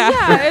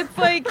 Yeah. It's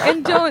like,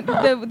 and don't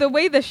the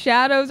way the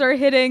shadows are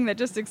hitting that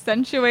just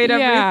accentuate Yeah.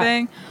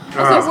 everything.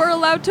 Also, we're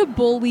allowed to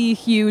bully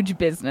huge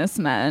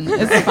businessmen.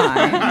 It's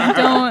fine.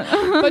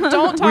 Don't. But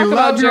don't talk We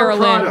about love your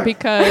Geraldine product.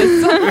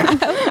 because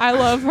I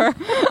love her.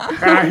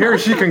 And I hear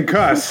she can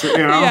cuss, you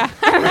know?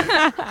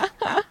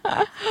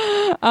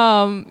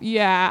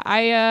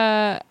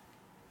 Yeah.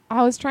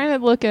 I was trying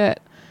to look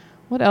at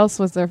what else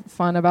was there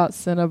fun about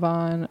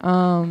Cinnabon.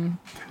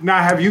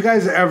 Now, have you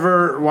guys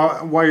ever,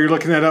 while you're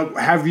looking that up,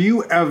 have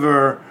you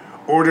ever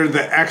ordered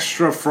the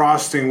extra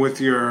frosting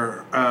with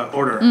your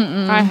order?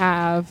 I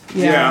have.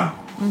 Yeah.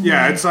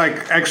 Yeah, it's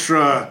like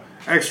extra.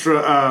 It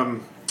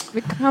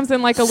comes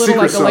in like a little,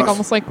 Secret like sauce.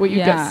 almost like what you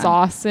Yeah. get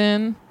sauce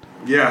in.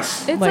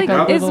 Yes. It's Like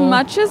like, a as little-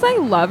 much as I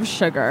love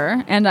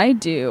sugar, and I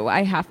do,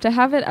 I have to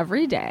have it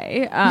every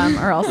day,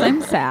 or else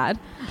I'm sad.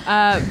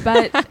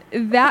 But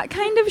that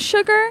kind of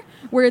sugar,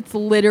 where it's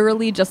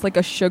literally just like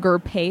a sugar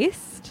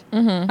paste,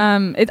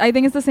 I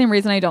think it's the same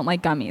reason I don't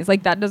like gummies.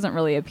 Like that doesn't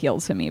really appeal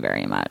to me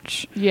very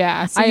much.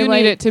 Yeah. So I you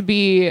like- need it to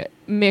be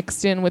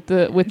mixed in with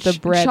the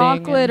breading.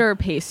 Chocolate and- or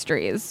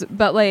pastries,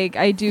 but like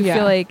I do Yeah.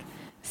 feel like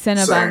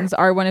Cinnabons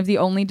are one of the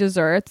only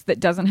desserts that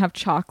doesn't have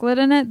chocolate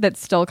in it that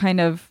still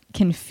kind of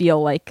can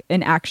feel like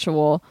an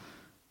actual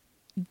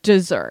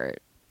dessert.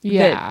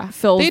 yeah. That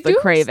fills They the do-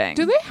 craving.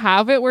 Do they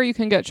have it where you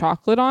can get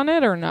chocolate on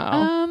it or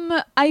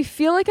no? I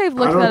feel like I've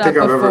looked don't that up think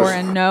I've ever- before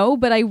and no,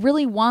 but I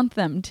really want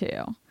them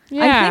to. I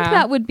Yeah. think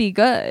that would be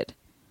good.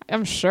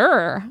 I'm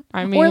sure.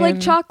 I mean, Or like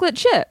chocolate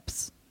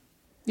chips.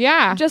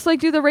 Yeah. Just like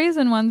do the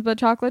raisin ones, but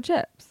chocolate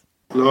chips.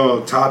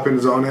 Little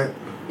toppings on it.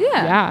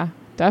 Yeah. Yeah,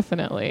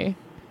 definitely.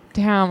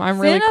 Damn, I'm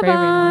really craving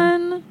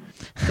one.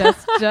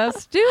 Cinnabon.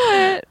 Just do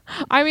it.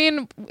 I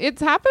mean,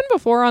 it's happened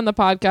before on the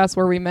podcast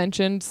where we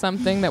mentioned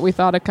something that we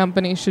thought a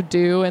company should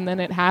do, and then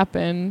it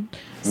happened.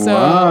 So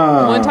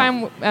Wow. one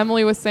time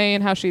Emily was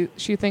saying how she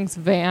thinks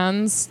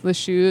Vans, the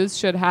shoes,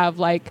 should have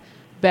like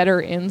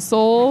better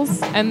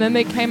insoles, and then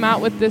they came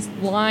out with this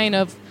line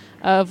of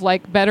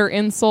like better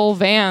insole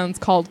Vans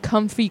called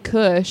Comfy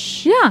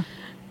Cush, Yeah.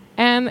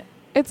 and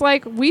it's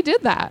like we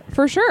did that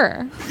for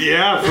sure.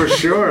 Yeah, for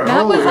sure. That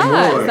Holy was us.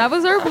 moly. That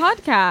was our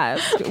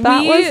podcast.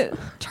 That we was-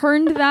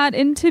 turned that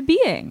into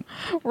being.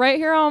 Right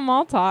here on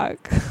Mall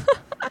Talk.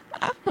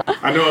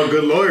 I know a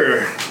good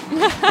lawyer.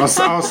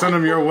 I'll send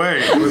him your way.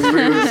 Let's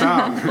figure this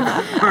out.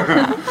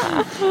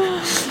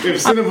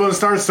 If Cinnabon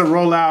starts to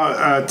roll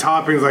out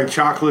toppings like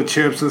chocolate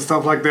chips and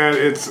stuff like that,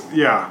 it's,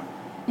 yeah.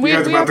 You We guys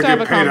have about to to have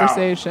get a paid out.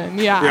 conversation.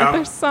 Yeah, Yeah.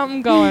 there's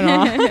something going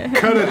on.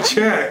 Cut a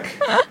check.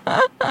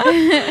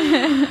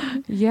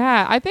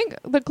 Yeah, I think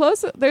the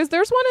closest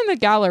there's one in the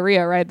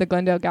Galleria, right? The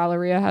Glendale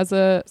Galleria has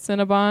a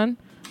Cinnabon.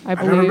 I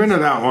believe. I've never been to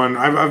that one.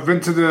 I've been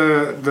to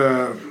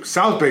the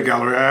South Bay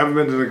Gallery. I haven't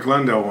been to the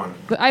Glendale one.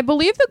 I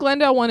believe the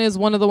Glendale one is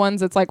one of the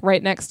ones that's like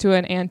right next to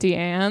an Auntie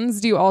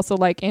Anne's. Do you also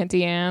like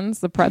Auntie Anne's,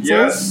 the pretzels?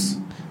 Yes.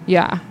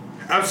 Yeah.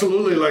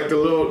 Absolutely, like the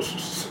little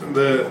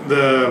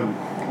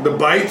the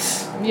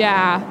bites.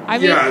 Yeah. I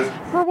mean,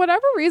 for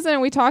whatever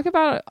reason, we've talked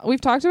about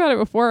it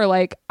before.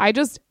 Like, I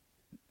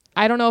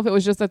don't know if it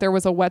was just that there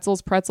was a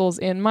Wetzel's Pretzels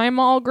in my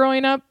mall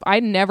growing up. I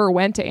never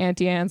went to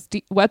Auntie Anne's.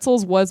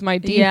 Wetzel's was my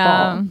default.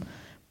 Yeah.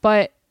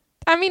 But,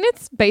 I mean,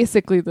 it's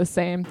basically the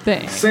same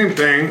thing. Same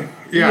thing.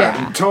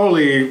 Yeah.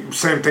 Totally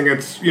same thing.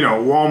 It's,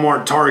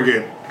 Walmart,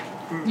 Target.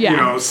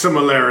 Yeah.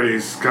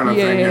 Similarities kind of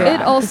thing. Yeah.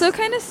 It also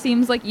kind of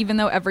seems like even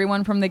though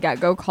everyone from the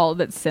get-go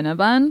called it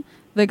Cinnabon,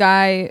 the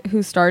guy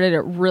who started it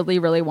really,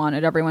 really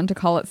wanted everyone to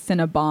call it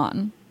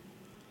Cinnabon.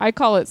 I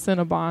call it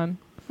Cinnabon.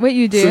 Wait,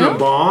 you do?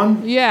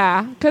 Cinnabon?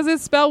 Yeah, because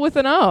it's spelled with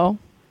an O.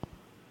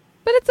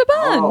 But it's a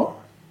bun. Oh.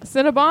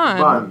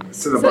 Cinnabon.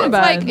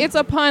 Cinnabon. It's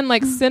a pun.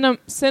 Like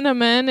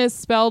cinnamon is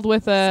spelled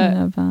with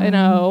an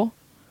O.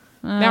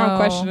 Now I'm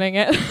questioning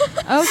it. Okay.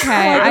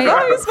 I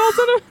thought you spelled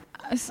cinnamon.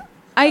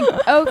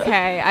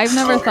 I've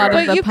never thought of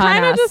the pun. But you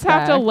kind of just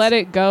have to aspect. let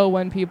it go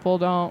when people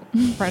don't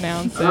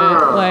pronounce it.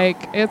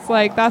 Like, it's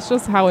like, that's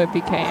just how it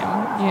became,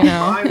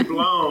 Mind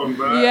blown,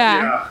 but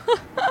yeah.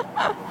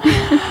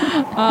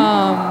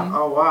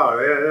 Oh, wow.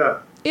 Yeah.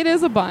 It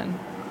is a bun.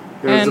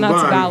 There's and a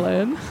that's bun.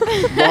 valid.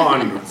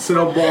 Bon.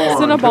 Cinnabon.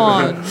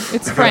 Cinnabon.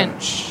 It's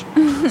French.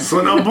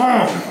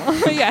 Cinnabon.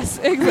 Yes,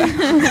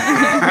 exactly.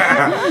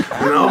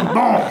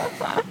 Cinnabon.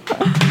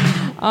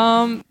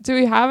 Do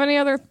we have any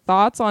other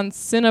thoughts on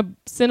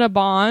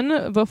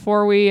Cinnabon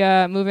before we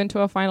move into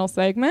a final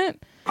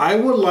segment? I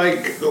would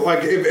like if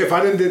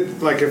I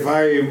if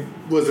I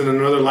was in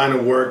another line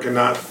of work and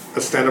not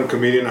a stand-up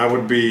comedian, I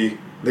would be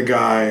the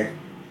guy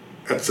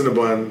at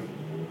Cinnabon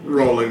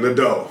rolling the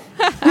dough.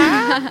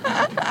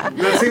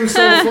 That seems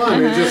so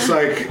fun. It's just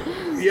like,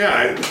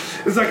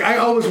 it's like I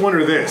always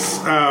wonder this.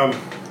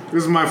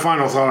 This is my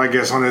final thought, I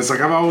guess, on this.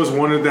 Like, I've always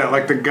wondered that,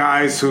 like, the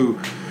guys who,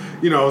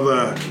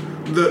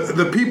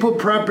 the people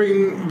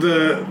prepping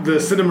the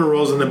cinnamon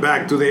rolls in the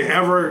back, do they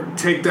ever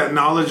take that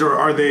knowledge, or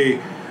are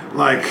they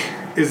like,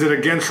 is it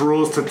against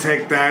rules to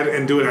take that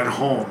and do it at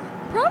home?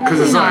 Probably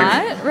it's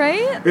not,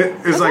 right?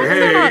 It's like, hey,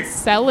 they're not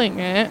selling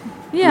it.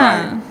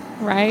 Yeah.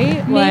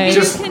 Right? Maybe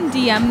you can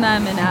DM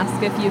them and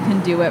ask if you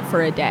can do it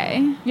for a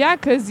day. Yeah,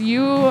 because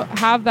you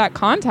have that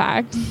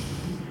contact.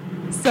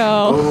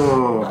 So.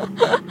 Oh.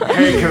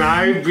 Hey, can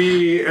I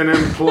be an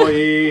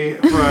employee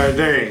for a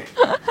day?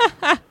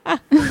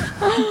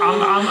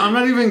 I'm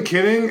not even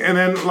kidding. And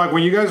then, like,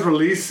 when you guys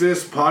release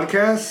this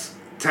podcast,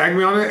 tag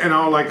me on it, and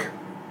I'll, like,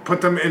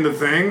 put them in the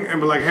thing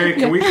and be like, hey,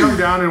 can we come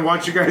down and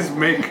watch you guys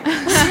make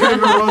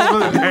cinnamon rolls for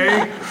the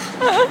day?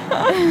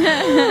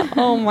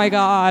 Oh my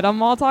God, a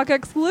Mall Talk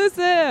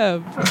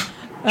exclusive.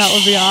 That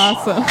would be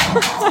awesome.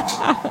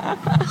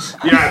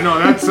 Yeah, no,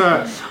 that's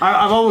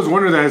I've always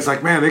wondered that. It's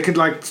like, man, they could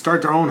like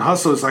start their own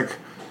hustle. It's like,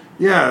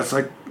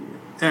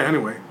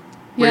 anyway.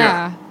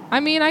 Yeah. I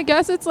mean, I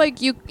guess it's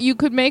like you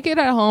could make it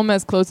at home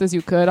as close as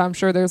you could. I'm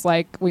sure there's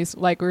we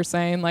were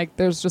saying, like,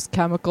 there's just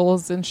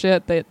chemicals and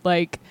shit that,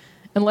 like,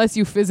 unless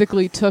you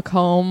physically took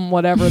home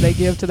whatever they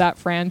give to that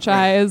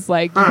franchise,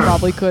 like, you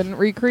probably couldn't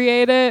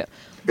recreate it.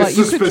 But it's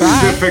you the could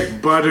specific try.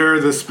 Butter,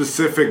 the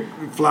specific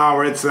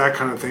flour, it's that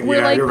kind of thing.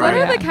 We're like, you're what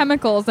right. are the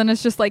chemicals? And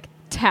it's just like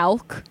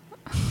talc.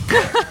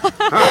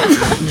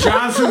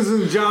 Johnson's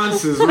and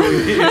Johnson's. They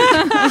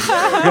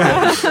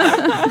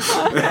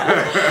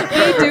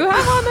do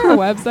have on their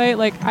website,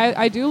 like,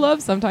 I do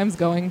love sometimes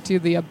going to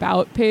the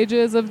about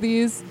pages of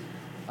these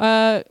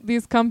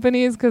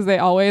companies, because they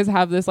always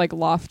have this like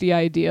lofty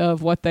idea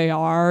of what they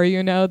are,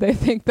 they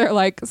think they're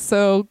like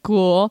so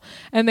cool,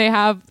 and they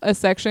have a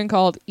section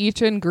called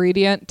each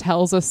ingredient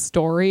tells a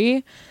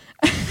story.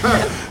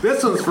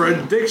 This one's for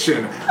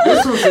addiction.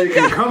 This one's so you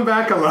can come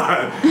back a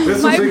lot.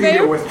 This one's so you can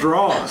get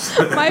withdrawals.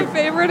 My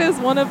favorite is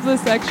one of the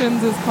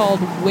sections is called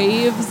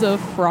Waves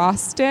of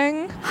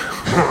Frosting.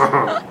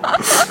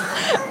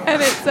 And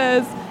it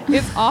says,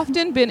 it's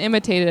often been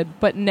imitated,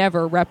 but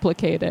never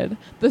replicated.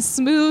 The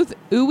smooth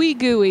ooey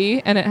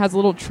gooey, and it has a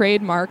little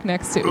trademark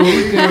next to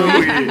ooey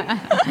gooey.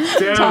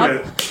 Damn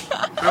it.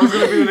 That was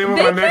going to be the name of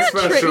my next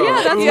special.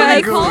 Yeah, that's what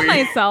I call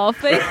myself.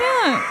 They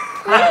can't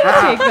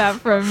take that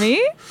from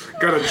me.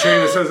 Got a chain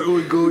that says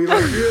ooey gooey.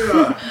 Like,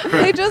 yeah.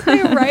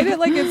 They write it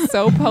like it's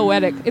so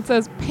poetic. It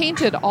says,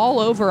 painted all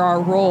over our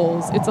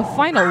rolls. It's a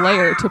final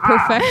layer to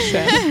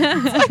perfection.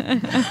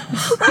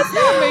 Let's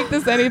not make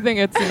this anything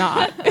it's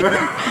not.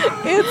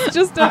 It's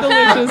just a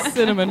delicious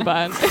cinnamon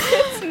bun.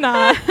 It's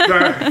not.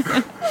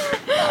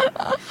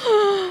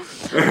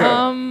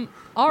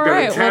 All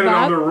right. Well,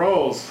 on the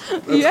rolls.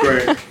 That's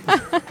great.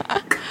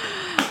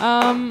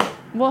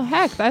 Well,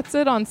 heck, that's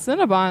it on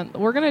Cinnabon.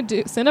 We're gonna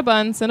do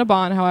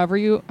Cinnabon, however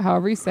you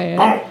say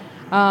it.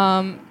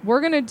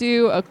 We're gonna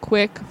do a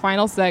quick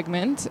final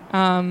segment.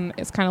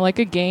 It's kind of like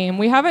a game.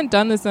 We haven't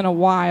done this in a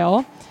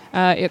while.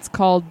 It's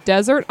called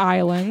Desert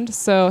Island.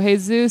 So,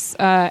 Jesus,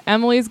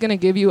 Emily's going to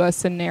give you a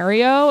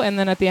scenario, and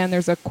then at the end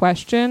there's a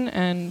question.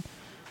 And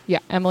yeah,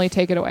 Emily,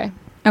 take it away.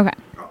 Okay.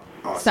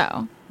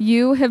 So,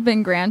 you have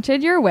been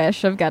granted your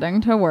wish of getting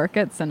to work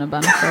at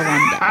Cinnabon for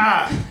one day.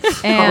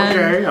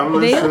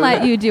 And they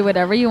let you do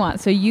whatever you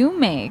want. So, you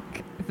make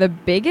the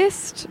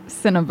biggest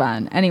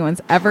Cinnabon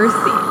anyone's ever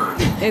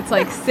seen. It's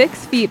like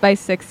 6 feet by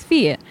 6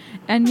 feet.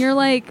 And you're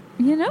like,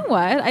 you know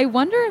what? I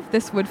wonder if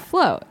this would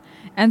float.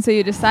 And so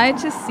you decide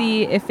to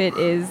see if it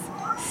is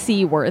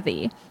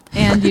seaworthy.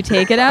 And you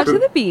take it out to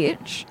the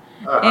beach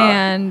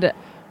and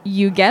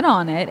you get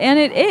on it, and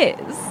it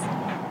is.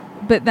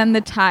 But then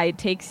the tide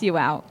takes you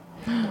out.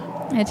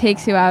 It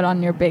takes you out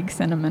on your big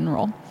cinnamon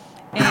roll.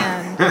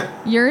 And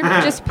you're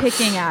just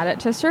picking at it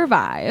to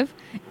survive.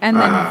 And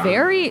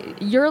then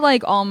you're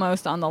like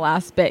almost on the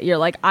last bit. You're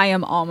like, I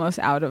am almost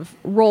out of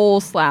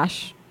roll /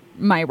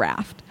 my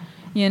raft.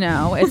 You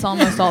know, it's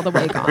almost all the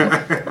way gone.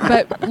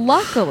 But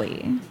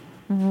luckily,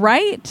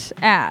 right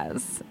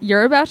as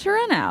you're about to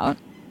run out,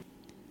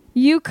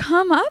 you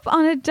come up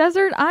on a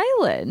desert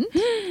island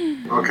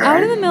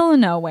out in the middle of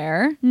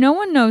nowhere. No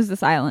one knows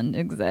this island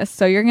exists.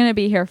 So you're going to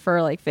be here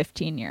for like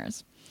 15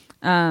 years.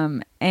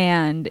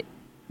 And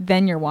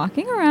then you're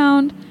walking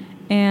around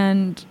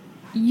and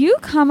you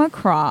come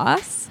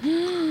across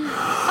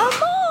a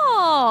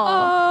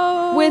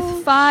mall with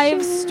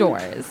 5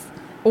 stores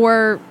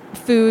or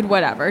food,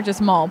 whatever,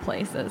 just mall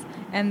places.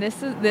 And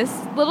this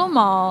little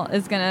mall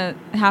is going to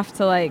have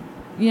to, like,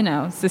 you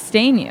know,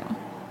 sustain you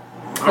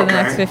for the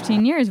next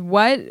 15 years.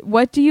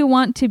 What do you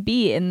want to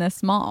be in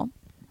this mall?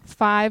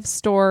 5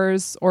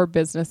 stores or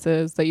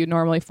businesses that you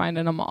normally find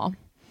in a mall.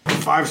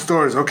 5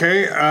 stores,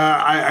 okay.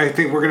 I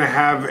think we're gonna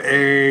have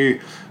a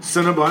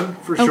Cinnabon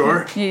for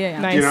sure. Yeah.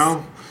 Nice. You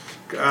know,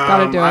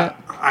 gotta do it.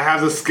 I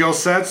have the skill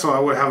set, so I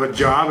would have a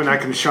job and I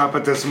can shop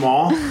at this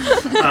mall.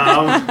 So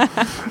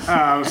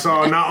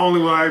not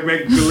only will I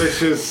make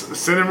delicious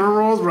cinnamon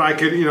rolls, but I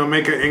could, you know,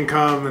 make an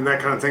income and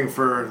that kind of thing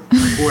for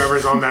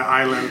whoever's on that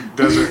island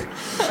desert.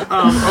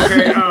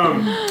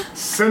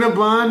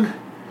 Cinnabon.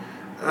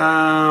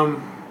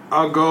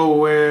 I'll go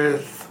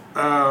with.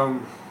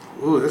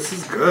 This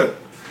is good.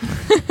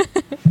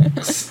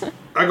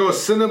 I go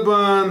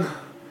Cinnabon,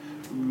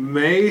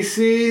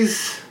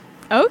 Macy's.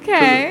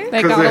 Okay.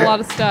 They got a lot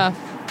of stuff.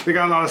 They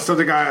got a lot of stuff.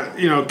 They got,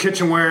 you know,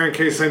 kitchenware in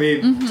case I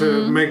need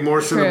to make more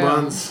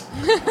Cinnabons.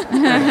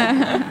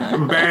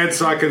 Bed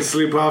so I can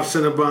sleep off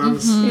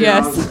Cinnabons.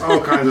 Yes. Know,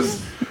 all kinds of.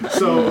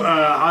 So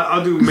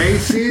I'll do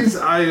Macy's.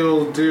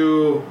 I'll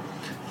do.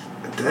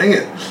 Dang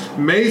it,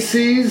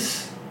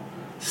 Macy's,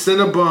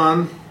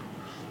 Cinnabon.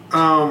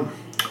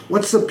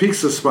 What's the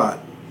pizza spot?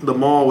 The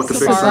mall with the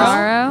big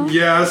sign.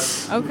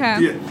 Yes.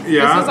 Okay.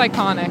 Yeah. This is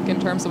iconic in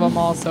terms of a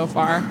mall so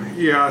far.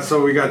 Yeah.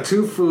 So we got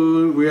 2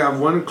 food. We have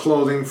 1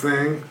 clothing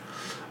thing.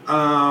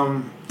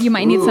 You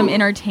might need some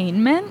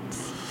entertainment.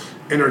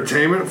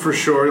 Entertainment for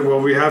sure.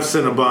 Well, we have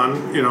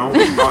Cinnabon. You know,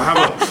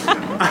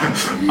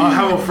 I'll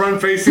have a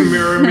front-facing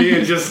mirror of me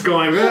and just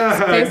going.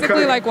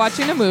 Basically, like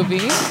watching a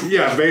movie.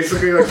 Yeah,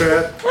 basically like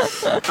that.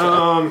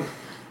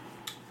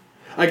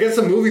 I guess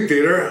a movie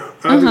theater.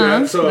 I'll do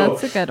that. So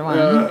that's a good one.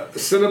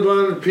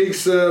 Cinnabon,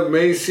 pizza,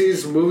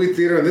 Macy's, movie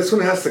theater, and this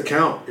one has to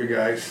count, you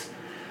guys.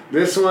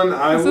 This one,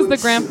 This is the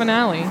grand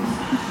finale.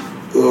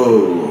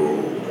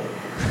 Oh,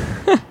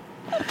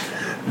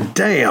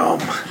 damn.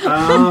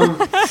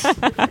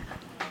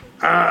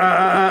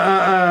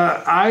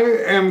 I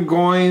am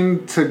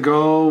going to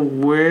go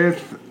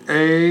with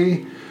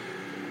a.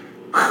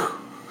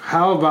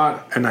 How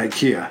about an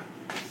IKEA?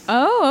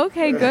 Oh,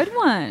 okay, good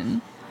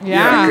one.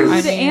 Yeah,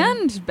 food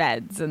and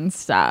beds and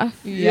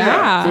stuff.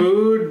 Yeah,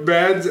 food,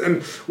 beds,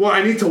 and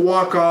I need to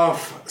walk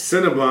off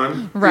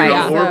Cinnabon. Right,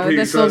 you know, so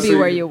this will be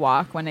where you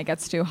walk when it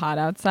gets too hot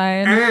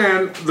outside.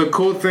 And the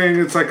cool thing,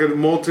 it's like a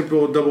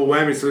multiple double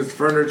whammy. So it's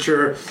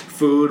furniture,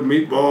 food,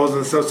 meatballs,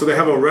 and stuff. So they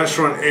have a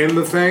restaurant in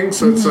the thing.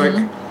 So it's like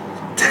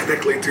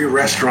technically 2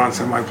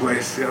 restaurants in my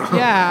place. You know?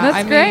 Yeah,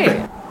 that's great.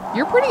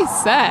 You're pretty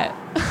set.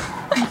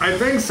 I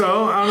think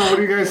so. I don't know. What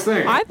do you guys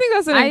think? I think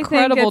that's an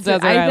incredible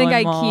desert island I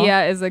think mall.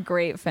 IKEA is a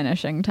great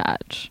finishing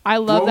touch. I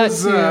love that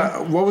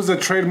too. What was the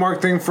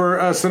trademark thing for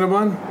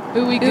Cinnabon?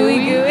 Ooey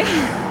gooey.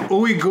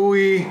 Ooey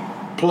gooey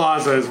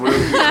Plaza is what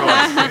it's called.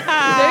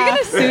 They're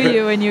gonna sue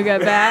you when you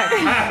get back.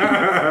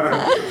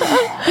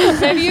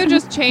 Maybe you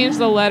just change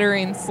the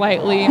lettering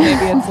slightly.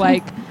 Maybe it's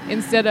like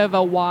instead of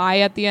a Y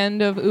at the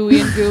end of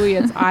ooey and gooey,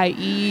 it's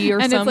IE or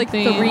and something.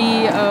 And it's like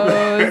 3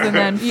 O's and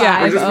then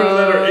 5 just put a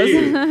letter O's.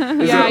 E.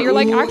 Yeah, you're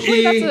like,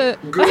 actually that's a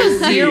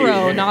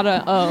 0, not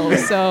a O.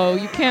 So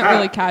you can't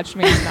really catch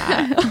me in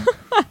that.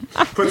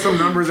 Put some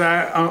numbers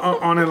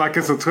on it like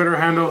it's a Twitter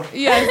handle.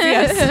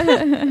 Yes.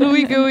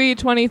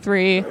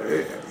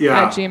 ooeygooey23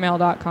 at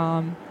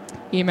gmail.com.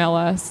 Email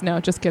us.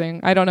 No, just kidding.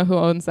 I don't know who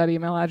owns that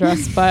email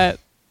address, but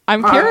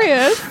I'm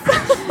curious.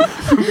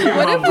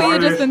 What if we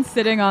had just been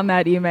sitting on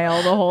that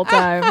email the whole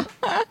time?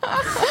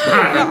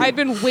 Yeah, I'd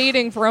been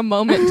waiting for a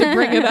moment to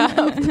bring it up.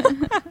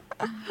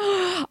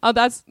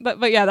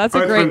 But yeah, that's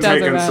a great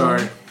desert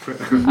island.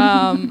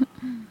 Sorry.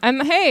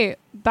 And hey,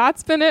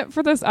 that's been it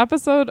for this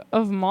episode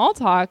of Mall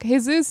Talk.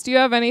 Jesus, do you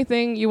have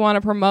anything you want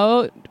to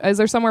promote? Is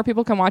there somewhere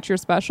people can watch your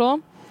special?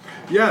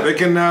 Yeah, they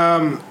can.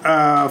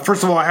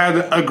 First of all, I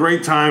had a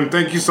great time.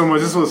 Thank you so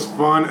much. This was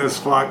fun as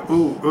fuck.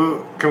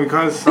 Ooh, can we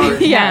cuss?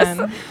 Sorry. Yes.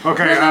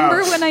 Okay.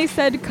 Remember when I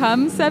said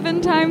 "come"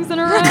 7 times in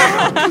a row?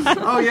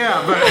 Oh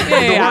yeah, but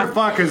the word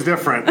 "fuck" is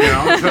different, you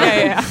know.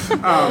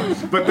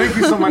 But thank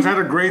you so much. I had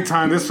a great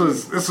time. This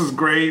was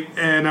great,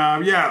 and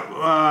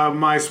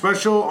my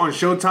special on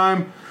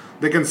Showtime.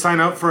 They can sign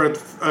up for a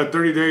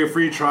 30-day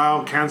free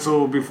trial,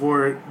 cancel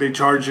before they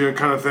charge you,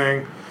 kind of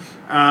thing.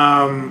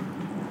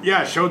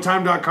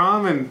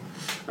 Showtime.com, and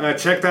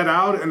check that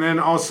out. And then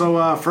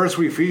also First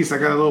We Feast. I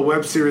got a little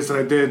web series that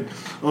I did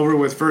over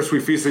with First We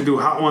Feast. They do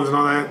hot ones and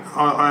all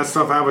that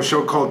stuff. I have a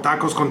show called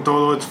Tacos con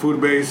Todo. It's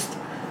food-based.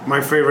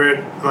 My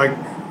favorite, like,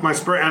 my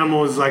spirit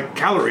animal is, like,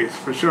 calories,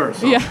 for sure.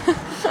 So,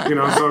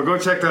 so go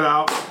check that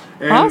out.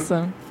 And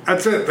awesome.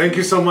 That's it. Thank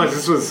you so much.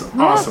 This was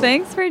awesome.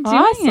 Thanks for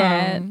doing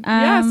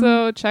it.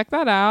 So check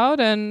that out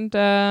and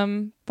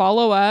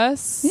follow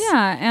us.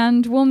 Yeah,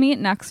 and we'll meet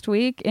next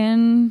week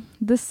in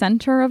the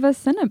center of a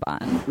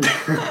Cinnabon.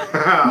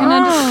 We're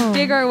going to just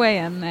dig our way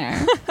in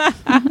there.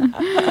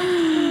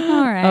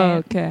 All right.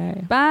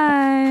 Okay.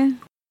 Bye.